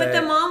 and say... But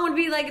the mom would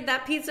be like,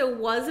 that pizza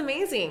was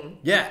amazing.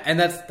 Yeah, and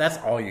that's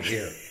all you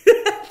hear.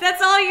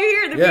 That's all you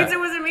hear. The pizza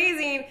was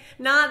amazing.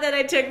 Not that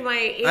I took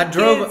my I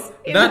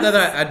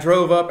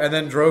drove up and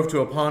then drove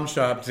to a pawn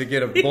shop to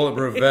get a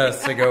bulletproof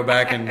vest to go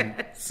back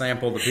and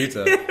sample the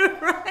pizza.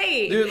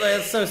 Right. Dude, like,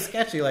 it's so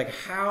sketchy. Like,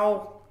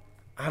 how...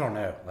 I don't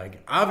know.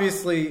 Like,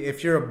 obviously,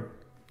 if you're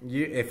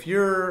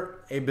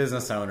a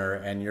business owner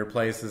and your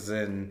place is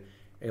in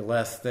a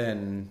less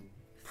than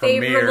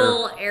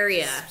favorable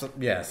area,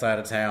 side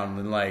of town,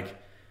 then like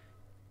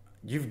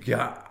you've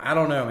got, I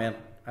don't know, man.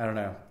 I don't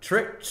know.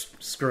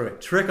 Screw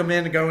it. Trick them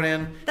into going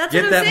in. That's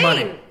get what that I'm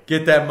money. saying.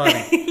 Get that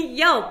money.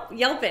 Yelp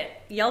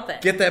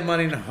it. Get that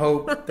money and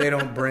hope they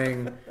don't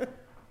bring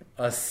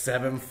a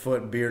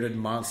 7-foot bearded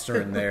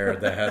monster in there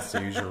that has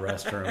to use your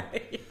restroom.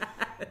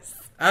 Yes.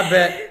 I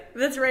bet.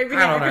 That's right.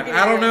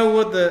 I don't know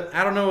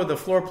what the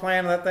floor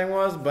plan of that thing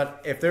was,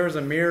 but if there was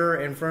a mirror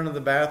in front of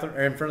the bathroom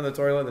or in front of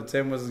the toilet that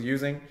Tim was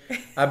using,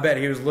 I bet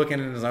he was looking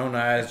in his own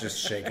eyes, just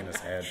shaking his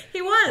head.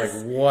 He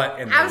was. Like, what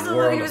in the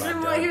world have I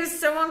done? He was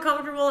so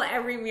uncomfortable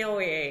every meal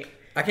we ate.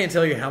 I can't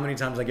tell you how many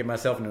times I get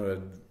myself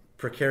into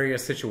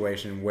precarious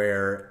situation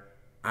where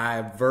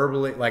I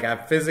verbally, like I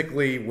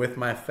physically with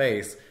my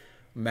face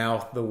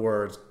mouth the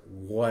words,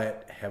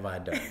 "What have I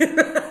done?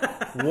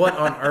 What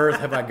on earth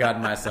have I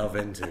gotten myself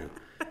into?"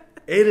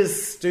 It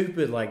is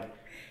stupid. Like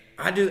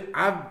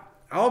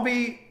I'll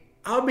be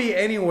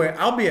anywhere.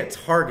 I'll be at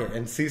Target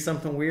and see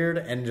something weird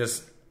and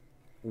just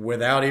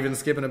without even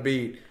skipping a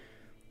beat,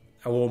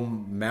 I will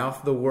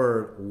mouth the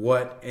word,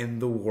 "What in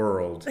the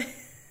world?"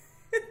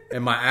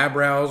 And my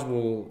eyebrows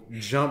will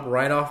jump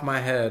right off my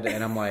head,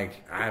 and I'm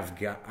like, I've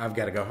got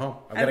to go home.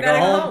 I've got to go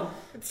home.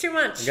 It's too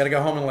much. I got to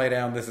go home and lay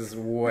down. This is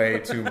way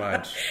too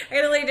much. I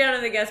got to lay down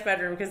in the guest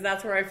bedroom because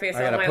that's where I face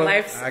all my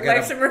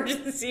life's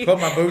emergency.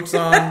 Put my boots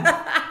on,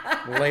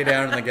 lay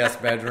down in the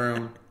guest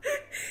bedroom,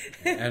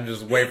 and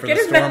just wait for the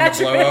storm to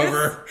blow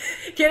over.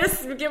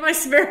 Get my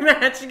spare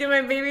mattress. Get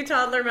my baby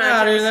toddler mattress.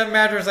 Nah, dude, that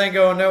mattress ain't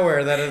going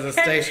nowhere. That is a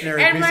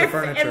stationary piece of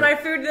furniture. And my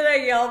food that I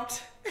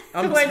Yelped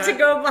went to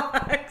Go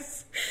Box.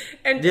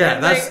 And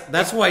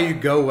that's why you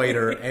Go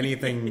Waiter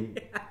anything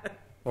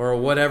or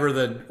whatever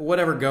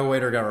Go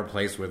Waiter got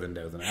replaced with in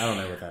Dothan. I don't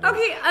know what that is.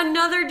 Okay,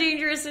 another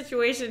dangerous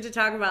situation to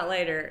talk about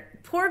later.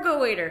 Poor Go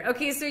Waiter.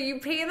 Okay, so you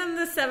pay them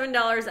the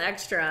 $7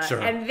 extra,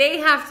 sure, and they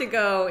have to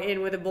go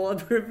in with a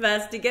bulletproof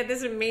vest to get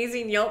this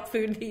amazing Yelp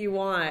food that you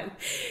want.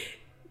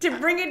 To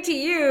bring it to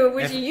you,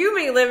 which you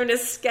may live in a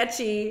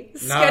sketchy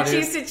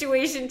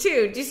situation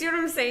too. Do you see what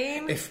I'm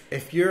saying?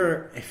 If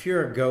you're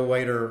a Go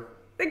Waiter,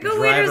 the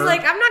Go Waiter's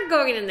like, I'm not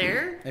going in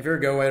there. If you're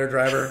a Go Waiter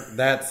driver,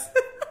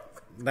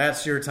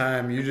 that's your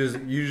time. You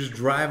just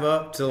drive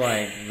up to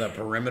like the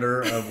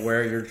perimeter of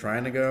where you're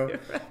trying to go.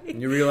 Right.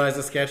 And you realize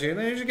it's sketchy, and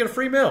then you just get a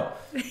free meal.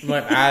 I'm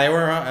like, they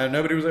were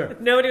nobody was there.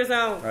 Nobody was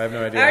home. I have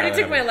no idea. I already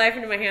took my life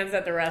into my hands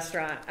at the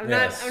restaurant. I'm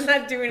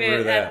not doing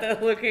it at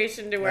the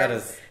location to where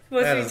I'm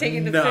supposed to be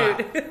taking the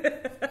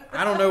food.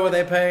 I don't know what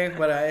they pay,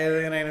 but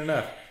it ain't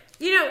enough.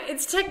 You know,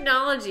 it's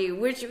technology,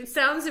 which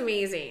sounds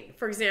amazing.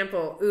 For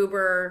example,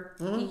 Uber,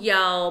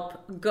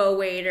 Yelp, Go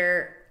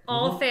Waiter,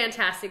 all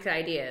fantastic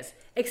ideas.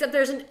 Except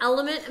there's an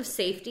element of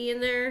safety in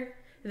there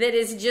that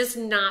is just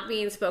not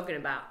being spoken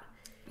about.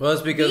 Well,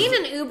 it's because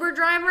being an Uber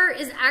driver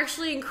is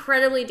actually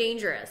incredibly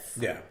dangerous.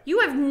 Yeah. You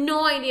have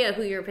no idea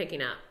who you're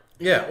picking up.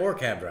 Yeah, or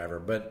cab driver,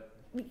 but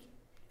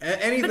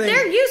anything. But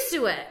they're used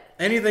to it.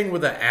 Anything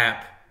with an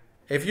app.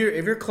 If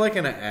you're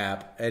clicking an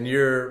app and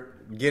you're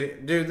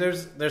dude,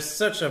 there's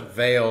such a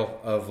veil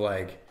of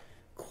like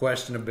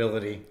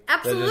questionability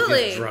that just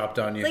gets dropped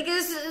on you. Like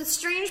a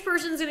strange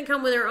person's going to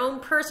come with their own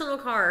personal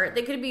car.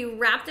 They could be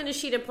wrapped in a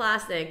sheet of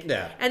plastic.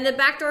 Yeah. And the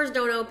back doors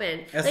don't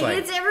open. Like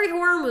it's every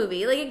horror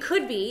movie. Like it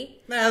could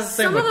be.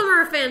 Some of them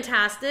are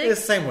fantastic.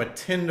 It's the same with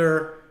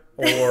Tinder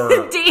or all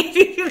of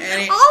it.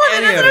 That's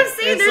what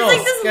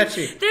I'm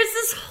saying. There's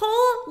this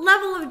whole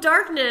level of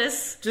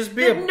darkness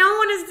that no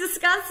one is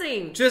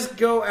discussing. Just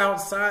go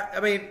outside.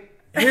 I mean,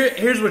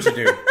 here's what you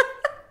do.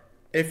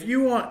 If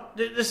you want,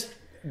 just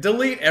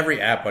delete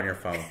every app on your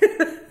phone.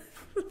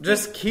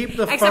 Just keep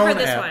the phone app. Except for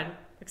this one.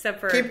 Except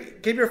for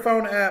keep your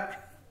phone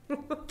app.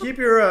 Keep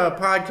your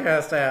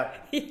podcast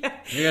app. Yeah.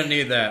 You're gonna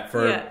need that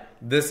for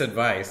this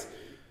advice.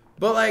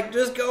 But like,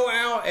 just go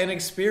out and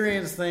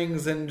experience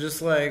things and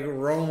just like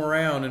roam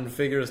around and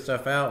figure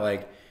stuff out.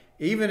 Like,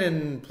 even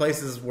in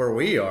places where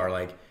we are,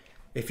 like,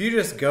 if you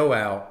just go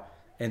out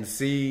and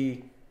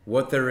see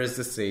what there is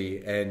to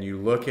see, and you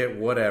look at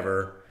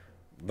whatever.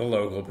 The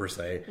local per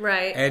se,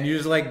 right? And you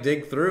just like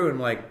dig through and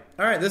like,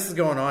 all right, this is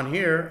going on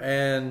here,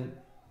 and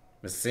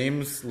it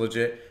seems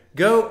legit.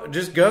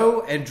 Just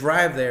go and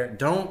drive there.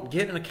 Don't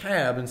get in a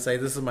cab and say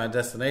this is my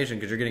destination,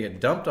 because you're going to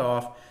get dumped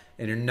off,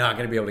 and you're not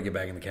going to be able to get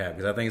back in the cab,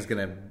 because I think it's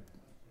going to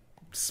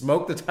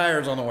smoke the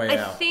tires on the way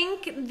out. I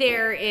think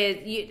there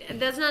is.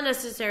 That's not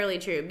necessarily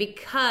true,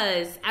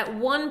 because at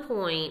one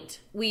point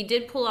we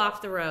did pull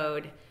off the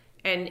road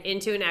and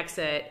into an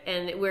exit,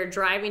 and we're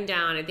driving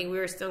down. I think we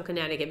were still in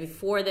Connecticut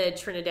before the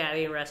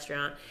Trinidadian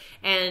restaurant,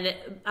 and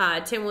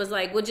Tim was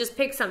like, well, just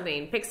pick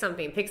something.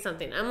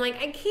 I'm like,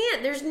 I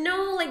can't. There's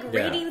no like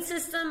rating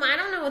system. I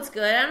don't know what's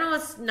good. I don't know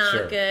what's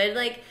not good.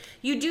 Like,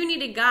 you do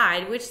need a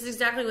guide, which is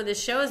exactly what this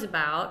show is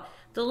about.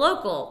 The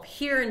local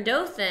here in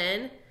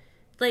Dothan.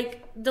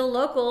 Like, the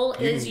local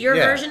is your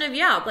version of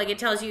Yelp. Like, it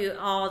tells you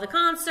all the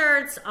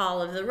concerts,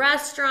 all of the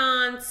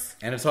restaurants.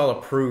 And it's all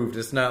approved.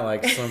 It's not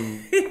like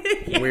some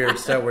weird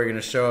stuff where you're going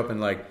to show up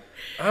and like,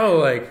 oh,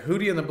 like,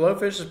 Hootie and the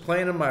Blowfish is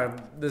playing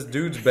in this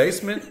dude's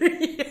basement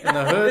in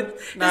the hood?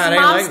 Nah, it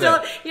ain't like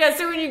that. Yeah,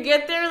 so when you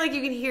get there, like,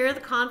 you can hear the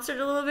concert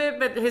a little bit,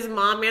 but his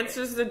mom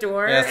answers the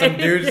door. Yeah,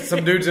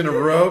 some dude's in a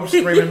robe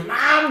screaming,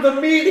 Mom, the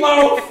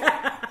meatloaf!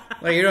 Yeah.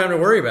 Like, you don't have to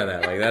worry about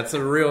that. Like, that's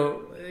a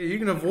real... You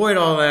can avoid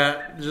all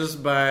that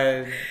just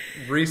by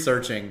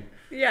researching.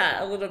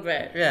 Yeah, a little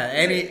bit. Yeah,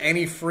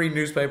 any free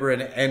newspaper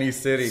in any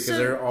city, because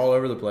they're all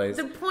over the place.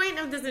 The point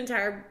of this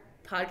entire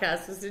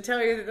podcast is to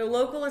tell you that the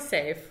local is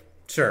safe.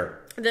 Sure.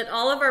 That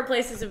all of our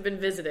places have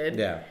been visited.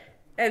 Yeah.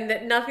 And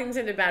that nothing's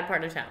in a bad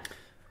part of town.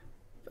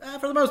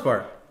 For the most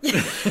part.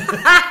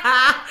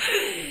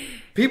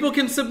 People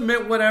can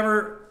submit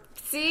whatever.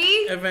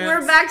 See? Events.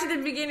 We're back to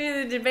the beginning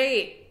of the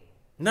debate.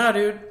 No,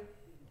 dude.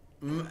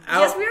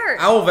 Yes, we are.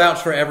 I will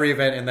vouch for every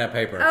event in that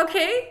paper.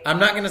 Okay. I'm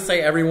not going to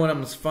say every one of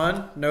them's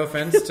fun. No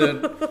offense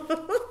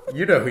to...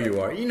 You know who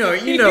you are. You know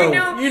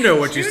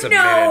what you submitted.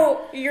 You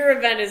know your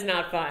event is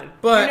not fun.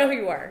 But, you know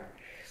who you are.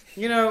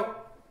 You know,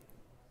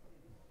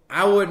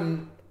 I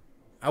wouldn't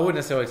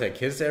necessarily say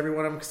kids to every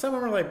one of them, because some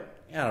of them are like,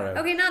 I don't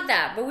know. Okay, not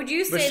that. But would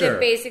you say that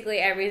basically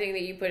everything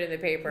that you put in the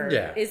paper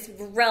is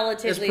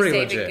relatively safe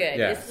legit. and good?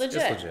 Yeah, it's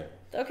legit. It's legit.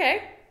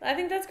 Okay. I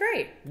think that's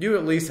great. You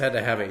at least had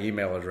to have an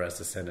email address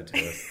to send it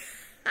to us.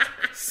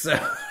 So,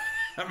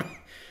 I mean,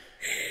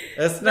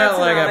 it's not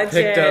like I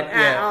picked up.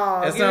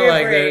 Yeah, it's not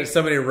like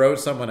somebody wrote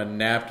something on a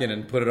napkin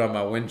and put it on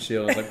my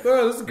windshield. It's like,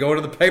 oh, this is going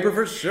to the paper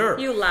for sure.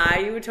 You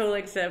lie. You would totally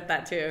accept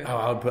that too. Oh,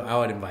 I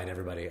would invite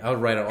everybody. I would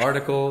write an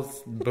article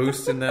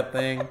boosting that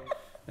thing,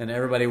 and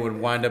everybody would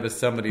wind up at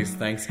somebody's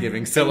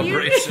Thanksgiving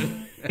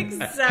celebration.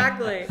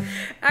 Exactly.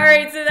 All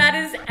right, so that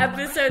is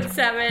episode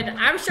 7.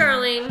 I'm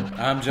Charlene.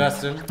 I'm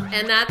Justin.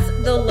 And that's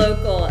The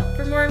Local.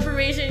 For more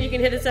information, you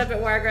can hit us up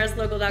at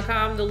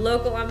wiregrasslocal.com, The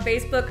Local on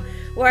Facebook,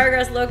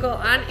 Wiregrass Local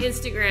on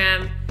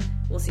Instagram.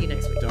 We'll see you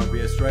next week. Don't be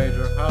a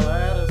stranger. Holla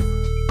at us.